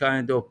this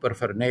kind of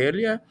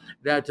paraphernalia.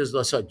 That is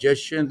the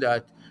suggestion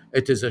that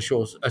it is a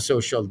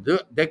social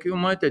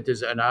document, it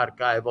is an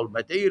archival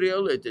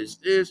material, it is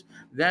this,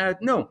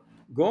 that. No,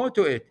 go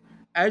to it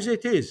as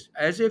it is,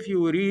 as if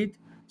you read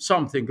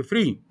something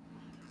free.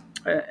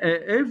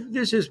 If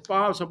this is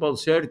possible,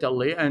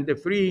 certainly, and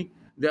free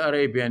the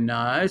Arabian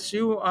Nights,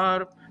 you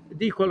are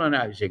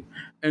decolonizing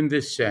in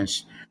this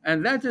sense,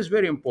 and that is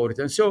very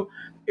important. So,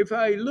 if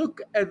I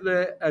look at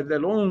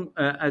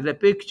the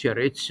picture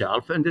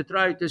itself and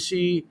try to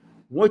see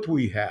what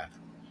we have,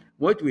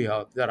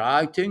 the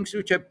writings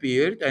which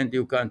appeared, and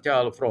you can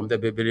tell from the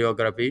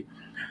bibliography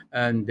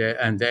and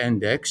the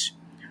index,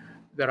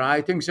 the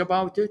writings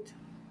about it,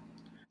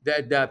 the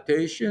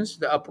adaptations,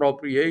 the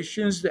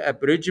appropriations, the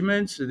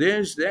abridgments,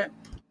 this, that,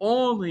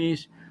 all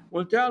these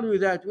will tell you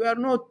that we are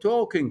not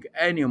talking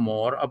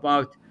anymore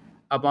about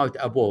a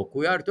book.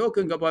 We are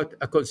talking about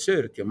a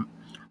consortium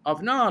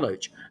of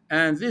knowledge.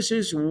 And this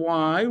is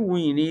why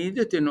we need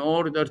it in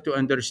order to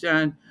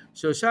understand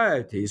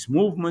societies,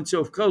 movements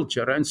of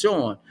culture, and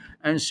so on,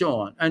 and so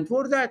on. And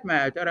for that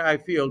matter, I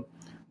feel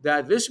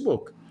that this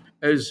book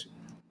is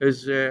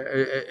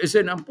is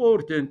an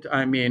important,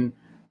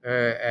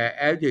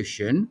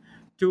 addition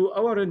to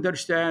our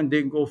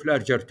understanding of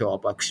larger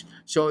topics.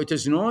 So it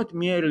is not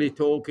merely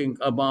talking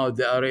about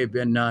the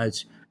Arabian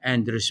Nights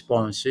and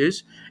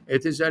responses.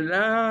 It is a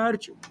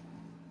large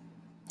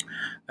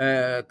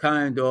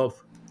kind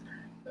of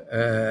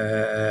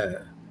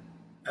a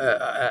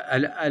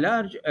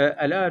large.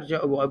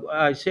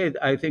 I said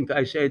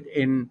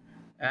in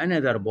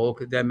another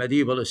book, the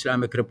Medieval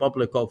Islamic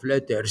Republic of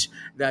Letters.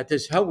 That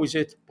is, how is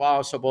it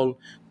possible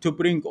to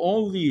bring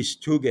all these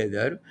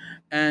together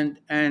and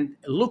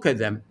look at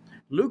them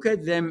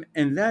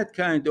in that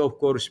kind of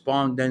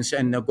correspondence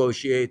and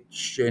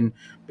negotiation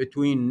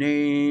between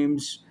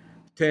names,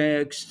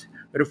 text,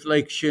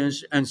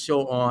 reflections, and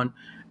so on,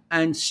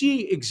 and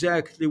see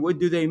exactly what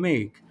do they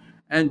make.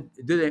 And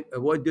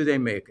what do they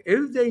make?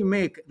 If they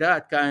make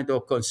that kind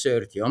of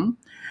consortium,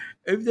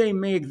 if they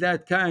make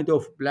that kind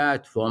of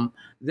platform,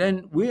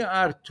 then we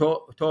are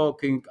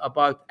talking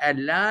about a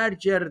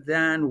larger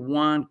than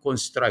one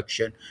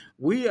construction.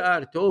 We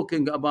are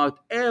talking about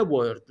a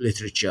world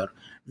literature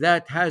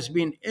that has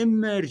been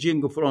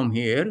emerging from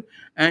here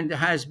and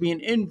has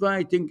been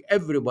inviting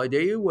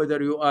everybody,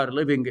 whether you are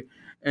living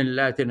in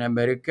Latin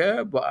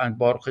America, and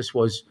Borges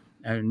was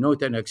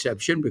not an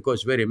exception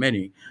because very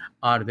many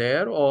are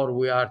there, or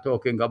we are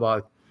talking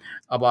about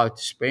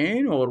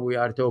Spain, or we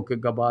are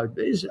talking about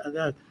this and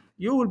that.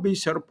 You will be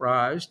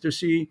surprised to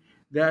see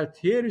that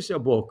here is a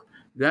book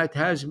that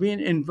has been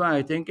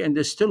inviting and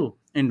is still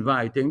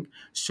inviting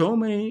so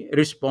many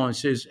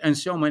responses and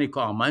so many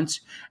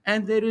comments,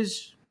 and there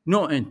is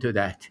no end to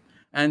that.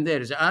 And there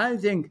is, I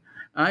think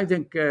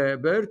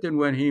Burton,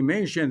 when he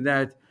mentioned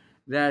that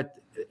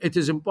it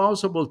is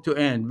impossible to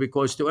end,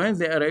 because to end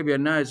the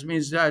Arabian Nights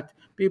means that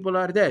people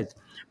are dead,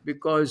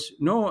 because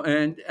no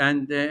end.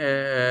 And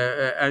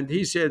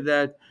he said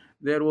that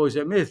there was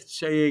a myth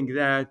saying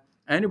that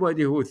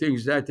anybody who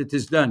thinks that it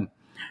is done,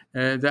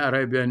 the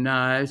Arabian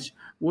Nights,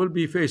 will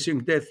be facing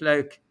death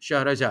like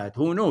Shahrazad.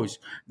 Who knows?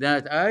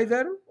 That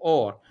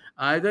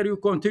either you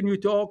continue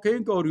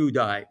talking or you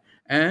die.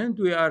 And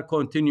we are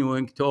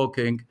continuing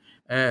talking,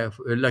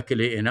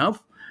 luckily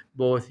enough,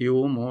 both you,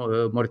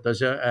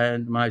 Murtaza,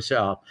 and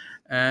myself.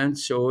 And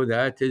so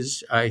that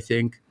is, I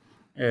think,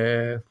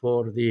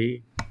 for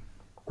the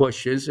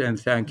questions, and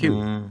thank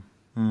you.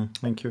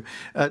 Thank you.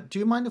 Do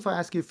you mind if I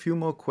ask you a few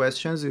more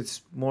questions?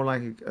 It's more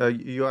like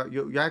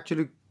you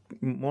actually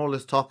more or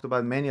less talked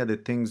about many of the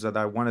things that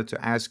I wanted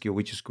to ask you,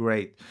 which is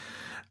great.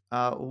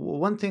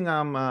 One thing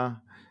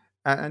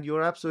And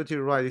you're absolutely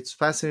right. It's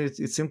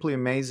fascinating. It's simply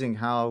amazing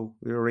how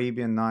the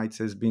Arabian Nights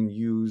has been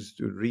used,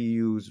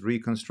 reused,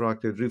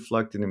 reconstructed,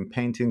 reflected in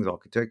paintings,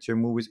 architecture,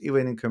 movies,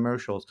 even in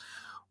commercials.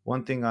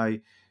 One thing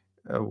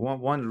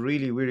one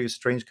really really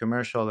strange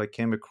commercial I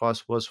came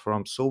across was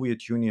from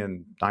Soviet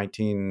Union,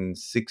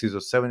 1960s or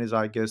 70s,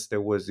 I guess.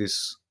 There was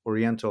this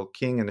Oriental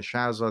king and a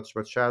Shahzad,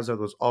 but Shahzad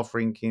was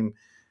offering him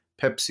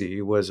Pepsi.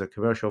 It was a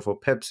commercial for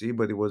Pepsi,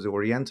 but it was the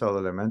Oriental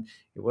element.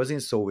 It was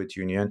in Soviet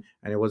Union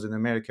and it was an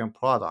American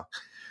product.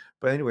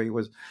 But anyway,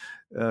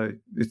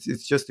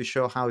 it's just to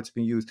show how it's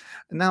been used.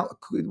 Now,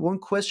 one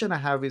question I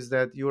have is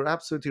that you're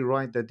absolutely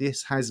right that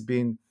this has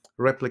been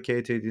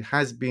replicated. It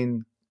has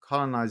been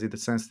colonized in the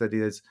sense that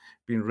it has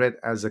been read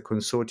as a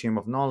consortium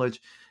of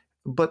knowledge.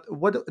 But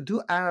what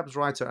do Arabs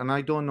write? And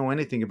I don't know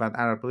anything about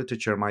Arab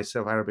literature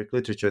myself, Arabic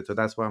literature, so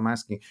that's why I'm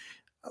asking.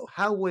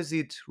 How was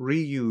it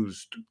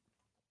reused?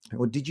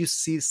 Or did you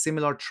see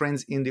similar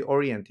trends in the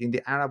Orient, in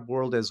the Arab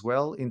world as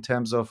well, in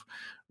terms of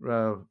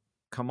uh,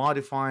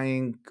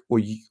 commodifying or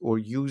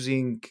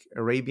using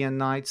Arabian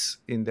Nights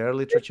in their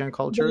literature and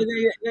culture?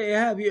 They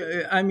have.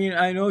 I mean,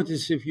 I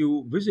notice if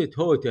you visit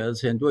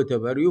hotels and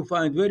whatever, you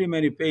find very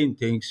many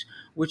paintings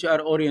which are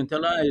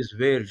Orientalized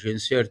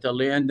versions,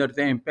 certainly under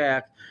the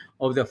impact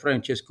of the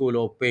French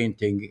school of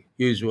painting,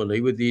 usually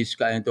with these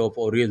kind of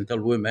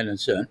Oriental women and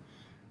so on.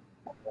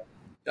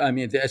 I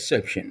mean, the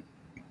exception.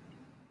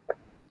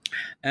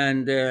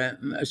 And there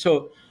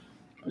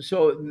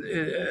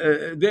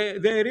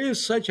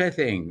is such a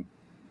thing.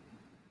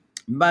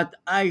 But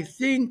I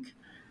think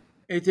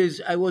it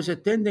is. I was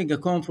attending a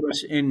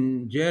conference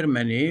in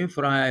Germany,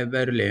 Freie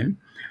Berlin,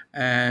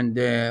 and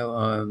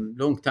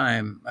long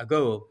time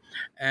ago,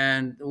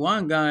 and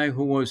one guy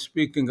who was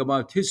speaking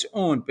about his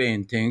own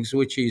paintings,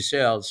 which he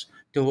sells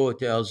to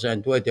hotels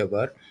and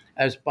whatever,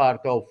 as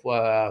part of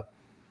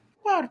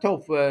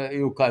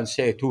you can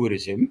say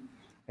tourism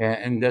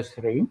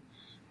industry,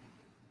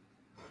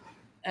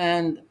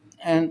 and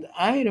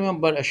I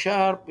remember a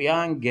sharp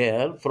young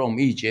girl from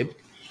Egypt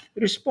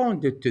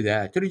responded to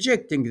that,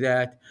 rejecting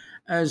that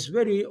as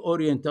very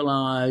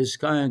orientalized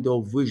kind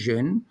of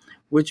vision,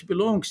 which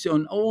belongs to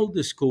an old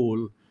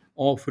school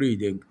of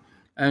reading,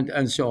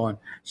 and so on.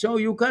 So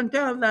you can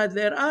tell that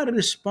there are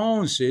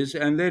responses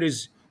and there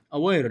is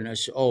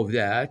awareness of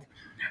that.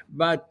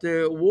 But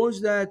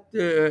was that,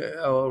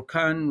 or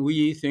can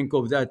we think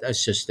of that as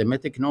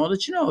systematic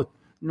knowledge? No,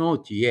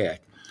 not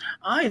yet.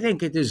 I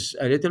think it is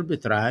a little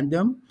bit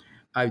random.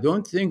 I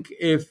don't think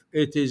if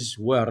it is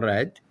well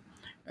read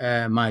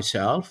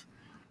myself.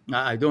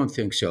 I don't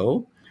think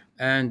so.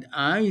 And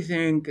I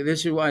think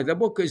this is why the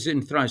book is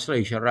in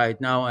translation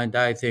right now. And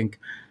I think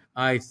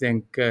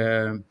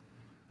the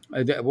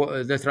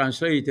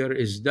translator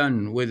is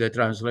done with the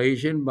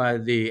translation,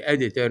 but the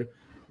editor,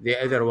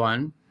 the other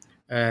one,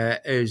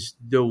 is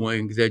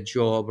doing the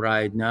job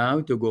right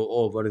now to go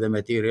over the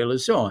material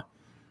and so on.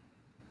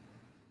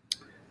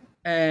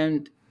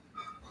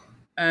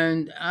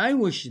 And I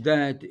wish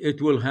that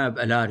it will have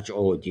a large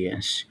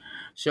audience.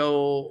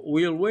 So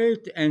we'll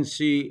wait and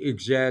see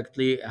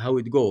exactly how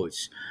it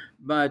goes.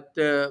 But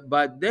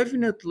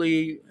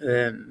definitely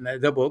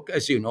the book,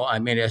 as you know, I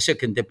mean, a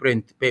second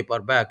print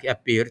paperback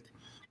appeared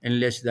in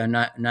less than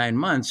 9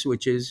 months,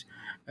 which is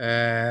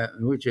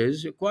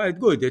quite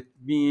good. It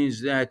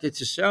means that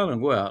it's selling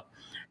well,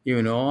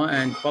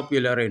 and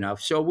popular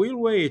enough. So we'll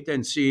wait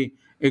and see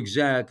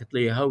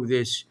exactly how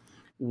this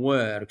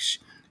works.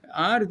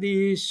 Are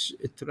these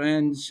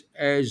trends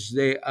as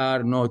they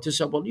are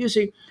noticeable? You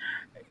see,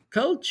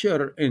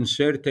 culture in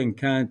certain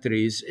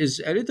countries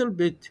is a little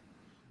bit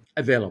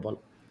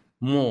available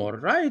more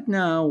right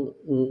now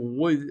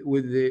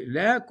with the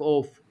lack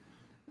of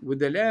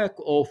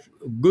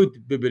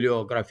good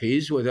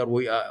bibliographies, whether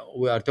we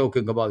are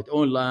talking about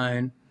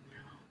online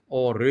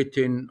or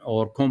written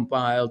or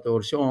compiled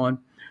or so on.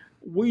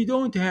 We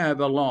don't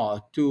have a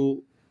lot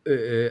to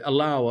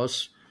allow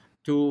us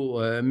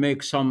to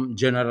make some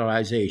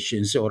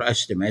generalizations or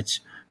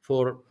estimates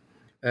for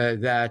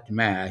that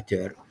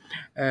matter.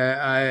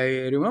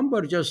 I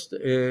remember just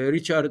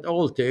Richard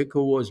Oltek,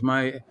 who was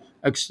my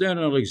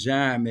external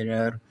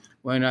examiner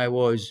when I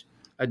was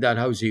at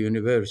Dalhousie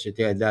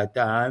University at that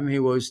time. He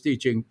was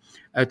teaching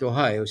at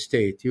Ohio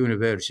State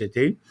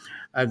University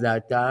at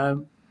that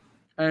time.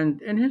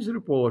 And in his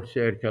report,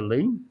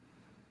 certainly,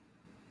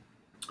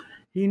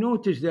 he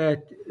noticed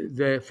that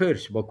the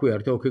first book, we are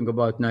talking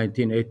about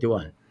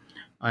 1981,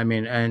 I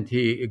mean, and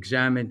he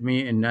examined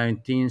me in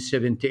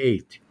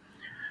 1978.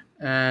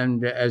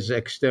 And as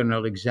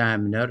external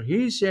examiner,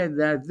 he said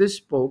that this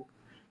book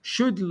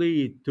should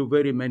lead to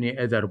very many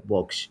other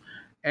books.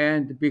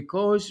 And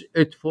because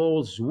it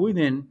falls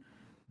within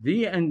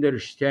the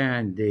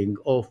understanding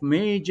of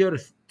major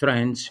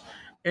trends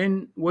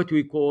in what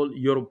we call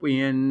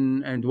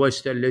European and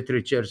Western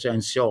literatures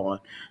and so on.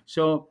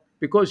 So,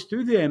 because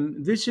to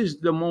them, this is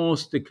the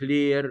most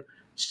clear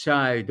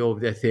side of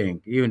the thing,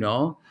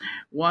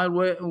 while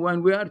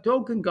when we are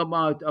talking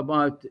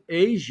about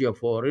Asia,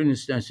 for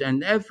instance,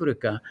 and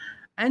Africa,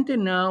 until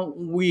now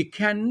we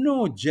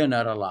cannot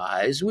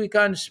generalize. We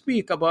can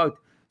speak about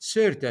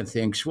certain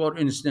things. For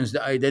instance,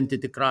 the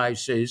identity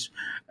crisis,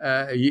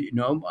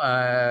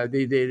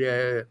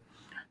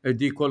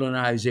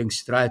 decolonizing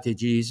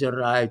strategies,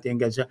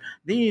 writing, and so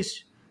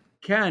these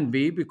can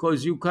be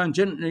because you can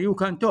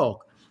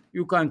talk.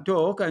 You can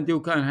talk and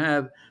you can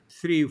have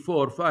three,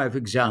 four, five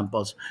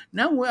examples.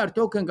 Now we are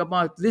talking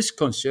about this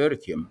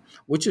consortium,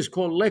 which is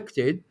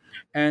collected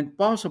and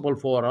possible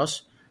for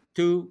us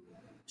to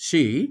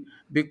see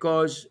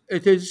because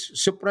it is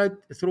spread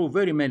through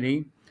very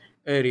many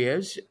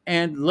areas.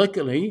 And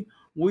luckily,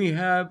 we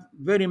have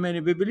very many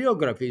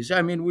bibliographies.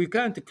 I mean, we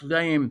can't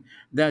claim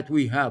that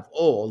we have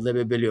all the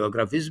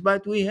bibliographies,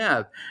 but we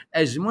have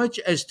as much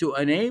as to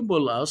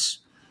enable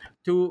us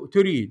to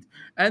read.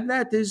 And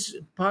that is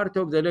part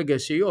of the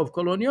legacy of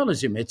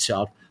colonialism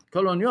itself.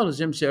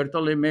 Colonialism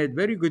certainly made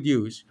very good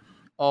use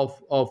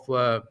of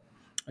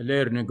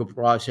learning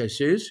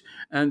processes,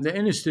 and the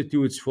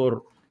institutes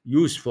for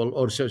useful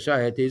or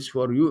societies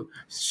for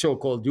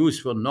so-called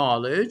useful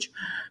knowledge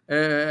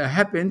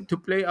happen to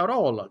play a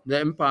role.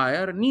 The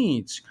empire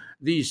needs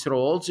these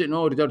roles in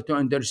order to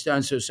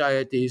understand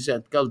societies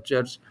and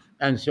cultures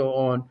and so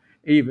on,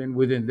 even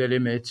within the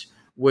limits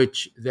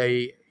which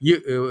they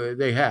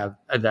have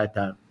at that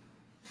time.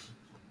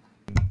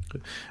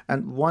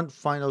 And one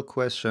final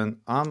question.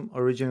 I'm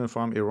originally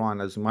from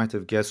Iran, as you might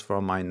have guessed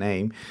from my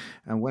name.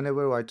 And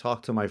whenever I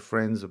talk to my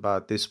friends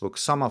about this book,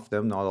 some of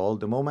them, not all,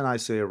 the moment I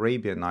say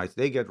Arabian Nights,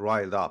 they get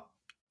riled up.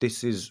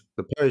 This is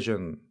the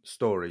Persian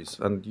stories.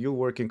 And you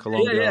work in Yeah,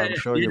 Colombia, yeah, I'm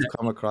sure you've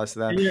come across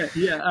that. yeah.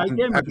 I came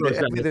And across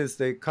the that. evidence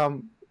they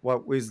come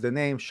what with the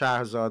name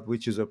Shahzad,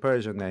 which is a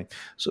Persian name.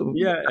 So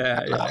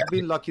Yeah. I've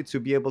been lucky to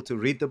be able to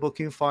read the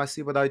book in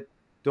Farsi, but I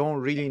don't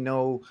really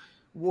know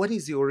what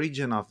is the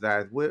origin of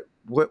that. What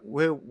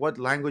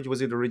language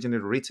was it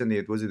originally written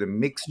in? Was it a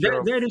mixture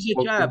of There is a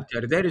spoken?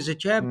 chapter. There is a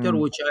chapter Mm,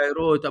 which I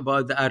wrote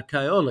about the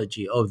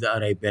archaeology of the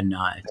Arabian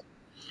Nights.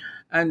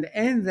 And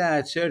in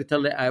that,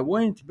 certainly, I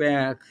went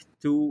back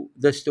to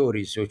the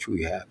stories which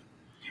we have.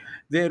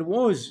 There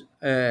was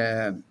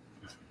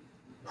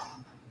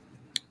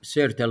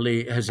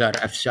certainly Hazar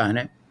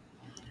Afsane.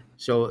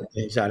 So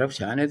Hazar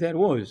Afsane, there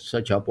was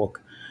such a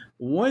book.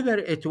 Whether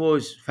it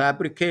was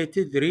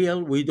fabricated,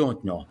 real, we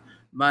don't know.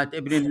 But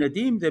Ibn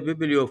al-Nadim, the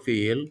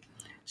bibliophile,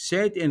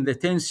 said in the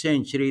 10th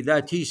century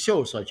that he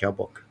saw such a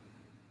book.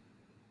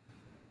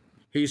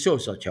 He saw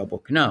such a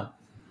book. Now,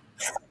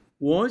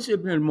 was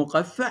Ibn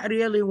al-Muqaffa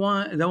really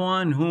the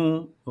one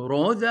who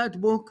wrote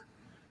that book,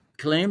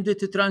 claimed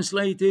it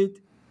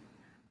translated,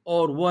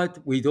 or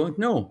what? We don't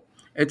know.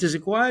 It is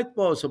quite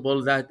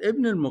possible that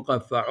Ibn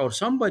al-Muqaffa or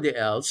somebody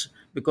else,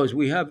 because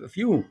we have a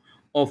few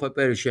of a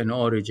Persian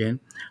origin,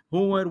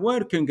 who were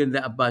working in the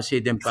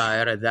Abbasid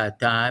Empire at that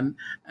time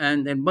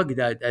and in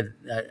Baghdad at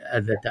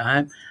the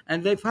time,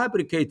 and they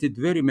fabricated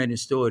very many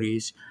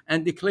stories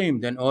and they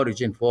claimed an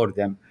origin for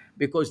them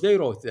because they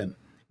wrote them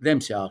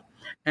themselves.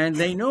 And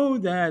they know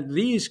that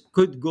these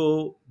could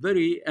go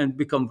very and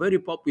become very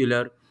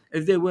popular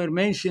if they were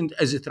mentioned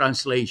as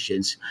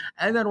translations.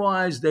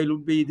 Otherwise, they will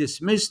be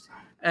dismissed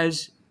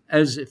as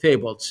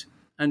fables,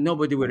 and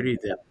nobody will read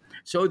them.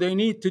 So they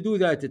need to do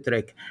that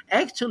trick.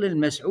 Actually,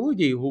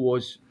 Al-Mas'udi, who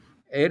was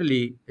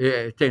early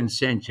 10th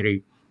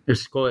century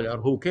scholar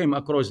who came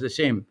across the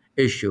same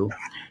issue,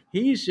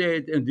 he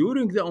said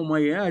during the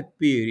Umayyad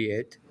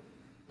period,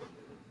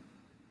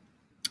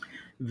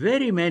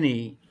 very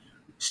many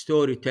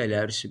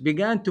storytellers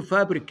began to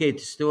fabricate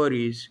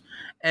stories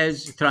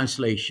as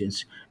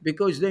translations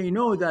because they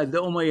know that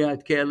the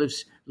Umayyad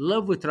caliphs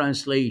love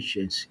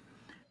translations.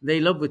 They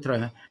love it.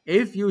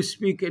 If you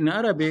speak in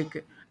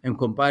Arabic, in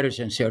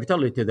comparison,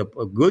 certainly to the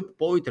good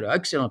poetry,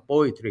 excellent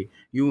poetry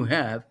you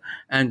have,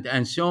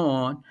 and so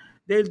on,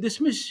 they'll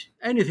dismiss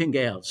anything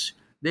else.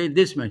 They'll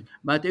dismiss.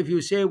 But if you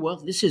say, well,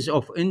 this is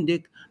of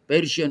Indic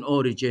Persian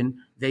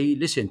origin, they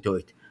listen to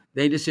it.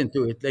 They listen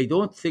to it. They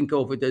don't think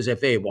of it as a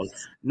fable.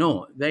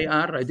 No, they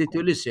are ready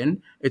to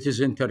listen. It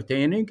is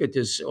entertaining. It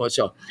is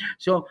also.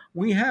 So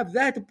we have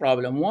that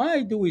problem.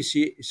 Why do we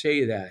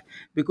say that?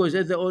 Because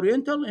at the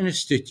Oriental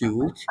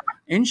Institute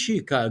in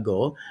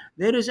Chicago,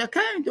 there is a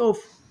kind of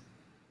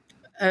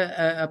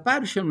a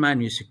partial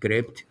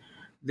manuscript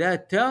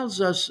that tells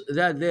us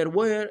that there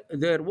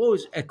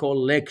was a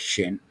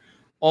collection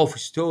of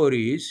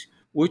stories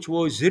which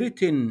was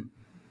written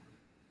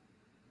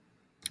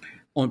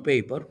on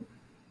paper,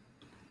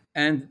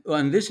 and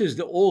this is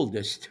the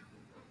oldest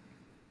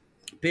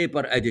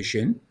paper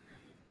edition,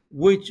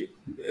 which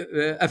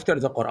after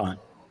the Quran,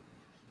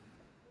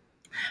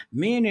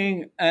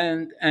 meaning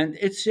and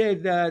it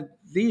said that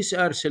these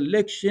are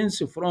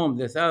selections from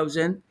the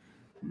Thousand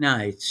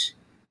Nights,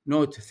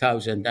 not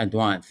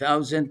 1001,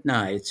 Thousand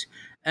Nights,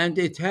 and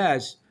it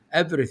has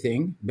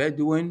everything: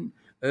 Bedouin,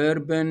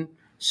 urban,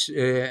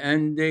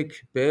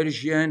 Indic,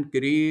 Persian,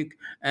 Greek,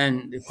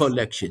 and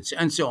collections,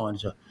 and so on.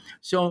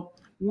 So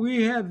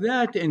we have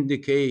that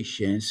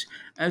indications,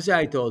 as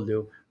I told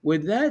you.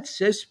 With that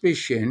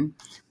suspicion,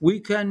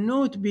 we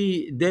cannot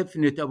be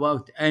definite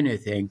about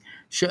anything.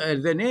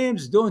 The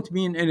names don't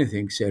mean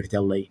anything,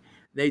 certainly.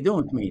 They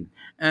don't mean.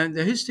 And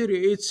the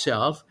history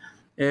itself,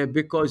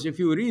 because if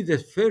you read the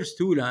first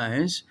two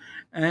lines,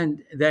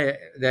 and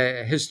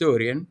the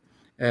historian,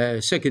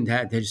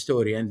 second-hand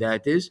historian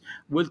that is,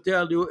 will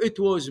tell you it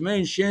was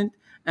mentioned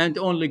and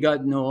only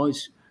God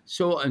knows,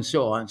 so and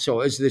so on.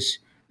 So is this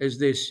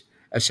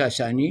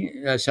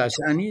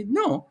Asasani?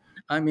 No.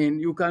 I mean,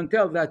 you can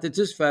tell that it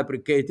is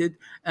fabricated,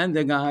 and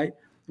the guy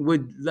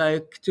would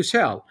like to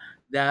sell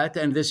that,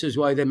 and this is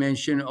why the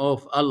mention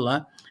of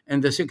Allah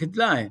in the second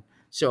line.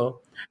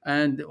 So,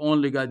 and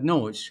only God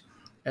knows,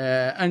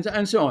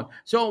 and so on.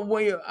 So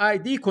I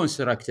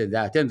deconstructed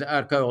that in the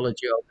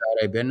archaeology of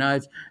the Arabian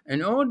Nights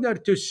in order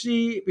to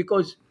see,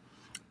 because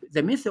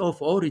the myth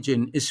of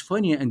origin is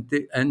funny,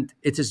 and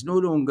it is no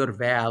longer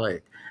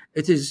valid.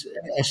 It is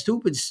a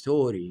stupid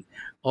story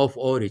of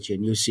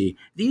origin. You see,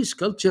 these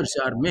cultures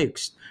are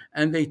mixed,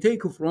 and they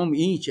take from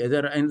each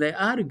other, and they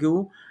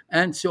argue,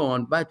 and so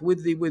on. But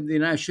with the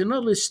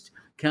nationalist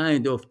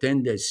kind of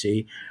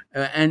tendency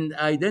and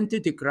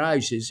identity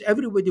crisis,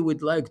 everybody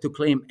would like to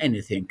claim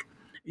anything.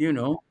 You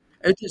know,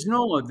 it is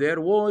no.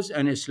 There was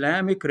an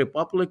Islamic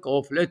Republic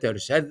of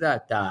Letters at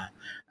that time,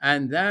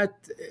 and that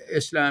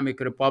Islamic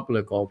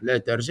Republic of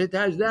Letters, it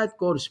has that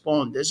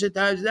correspondence. It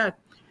has that.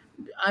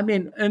 I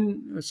mean,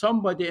 in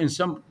somebody in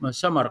some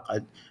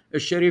Samarkand,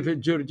 Sharif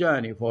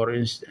al-Jurjani, for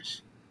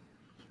instance,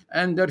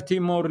 under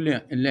Timur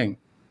Lenk,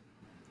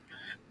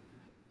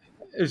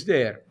 is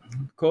there,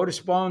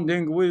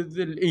 corresponding with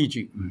the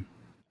Egypt,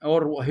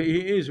 or he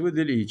is with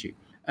the Egypt,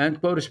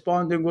 and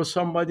corresponding with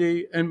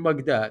somebody in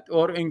Baghdad,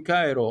 or in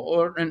Cairo,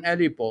 or in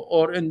Aleppo,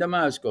 or in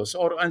Damascus,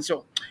 or and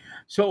so.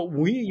 So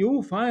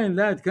you find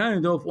that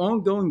kind of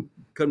ongoing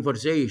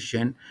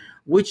conversation,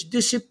 which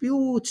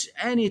disputes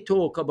any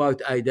talk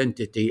about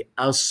identity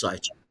as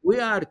such. We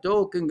are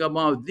talking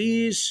about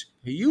these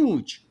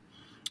huge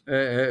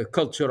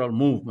cultural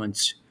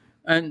movements,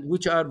 and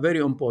which are very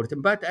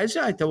important. But as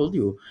I told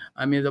you,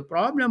 I mean, the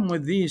problem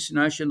with these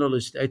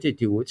nationalist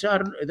attitudes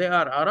are they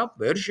are Arab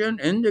version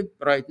in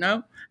right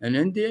now in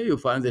India. You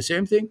find the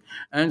same thing,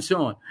 and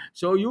so on.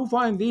 So you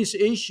find these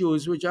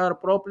issues which are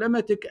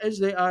problematic as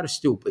they are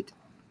stupid.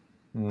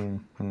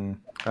 Mhm.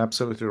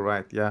 Absolutely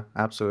right. Yeah,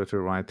 absolutely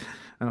right.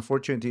 And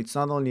unfortunately, it's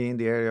not only in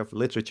the area of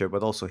literature,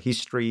 but also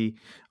history.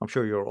 I'm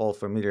sure you're all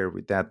familiar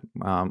with that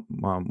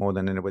more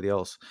than anybody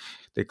else.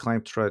 They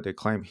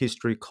claim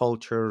history,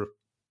 culture,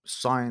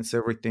 science,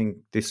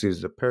 everything. This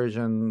is the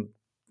Persian,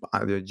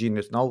 the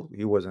genius. No,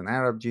 he was an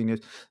Arab genius.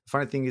 The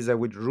funny thing is that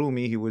with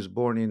Rumi, he was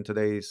born in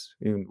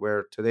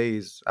where today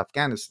is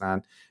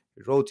Afghanistan.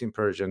 He wrote in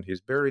Persian.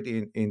 He's buried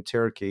in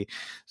Turkey.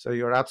 So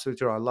you're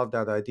absolutely right. I love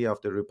that idea of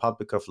the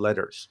Republic of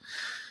Letters.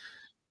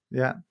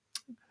 Yeah.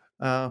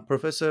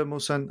 Professor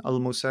Muhsin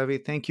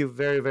Al-Mūsawī, thank you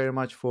very, very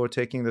much for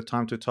taking the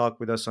time to talk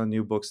with us on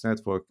New Books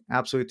Network.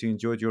 Absolutely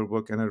enjoyed your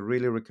book, and I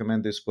really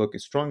recommend this book. I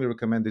strongly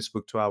recommend this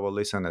book to our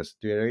listeners.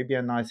 The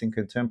Arabian Nights in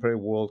Contemporary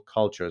World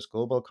Cultures,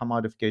 Global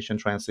Commodification,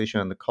 Translation,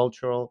 and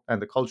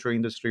the Culture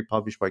Industry,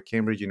 published by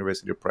Cambridge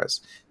University Press.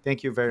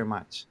 Thank you very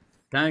much.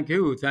 Thank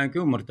you,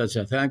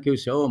 Murtaza. Thank you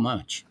so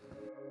much.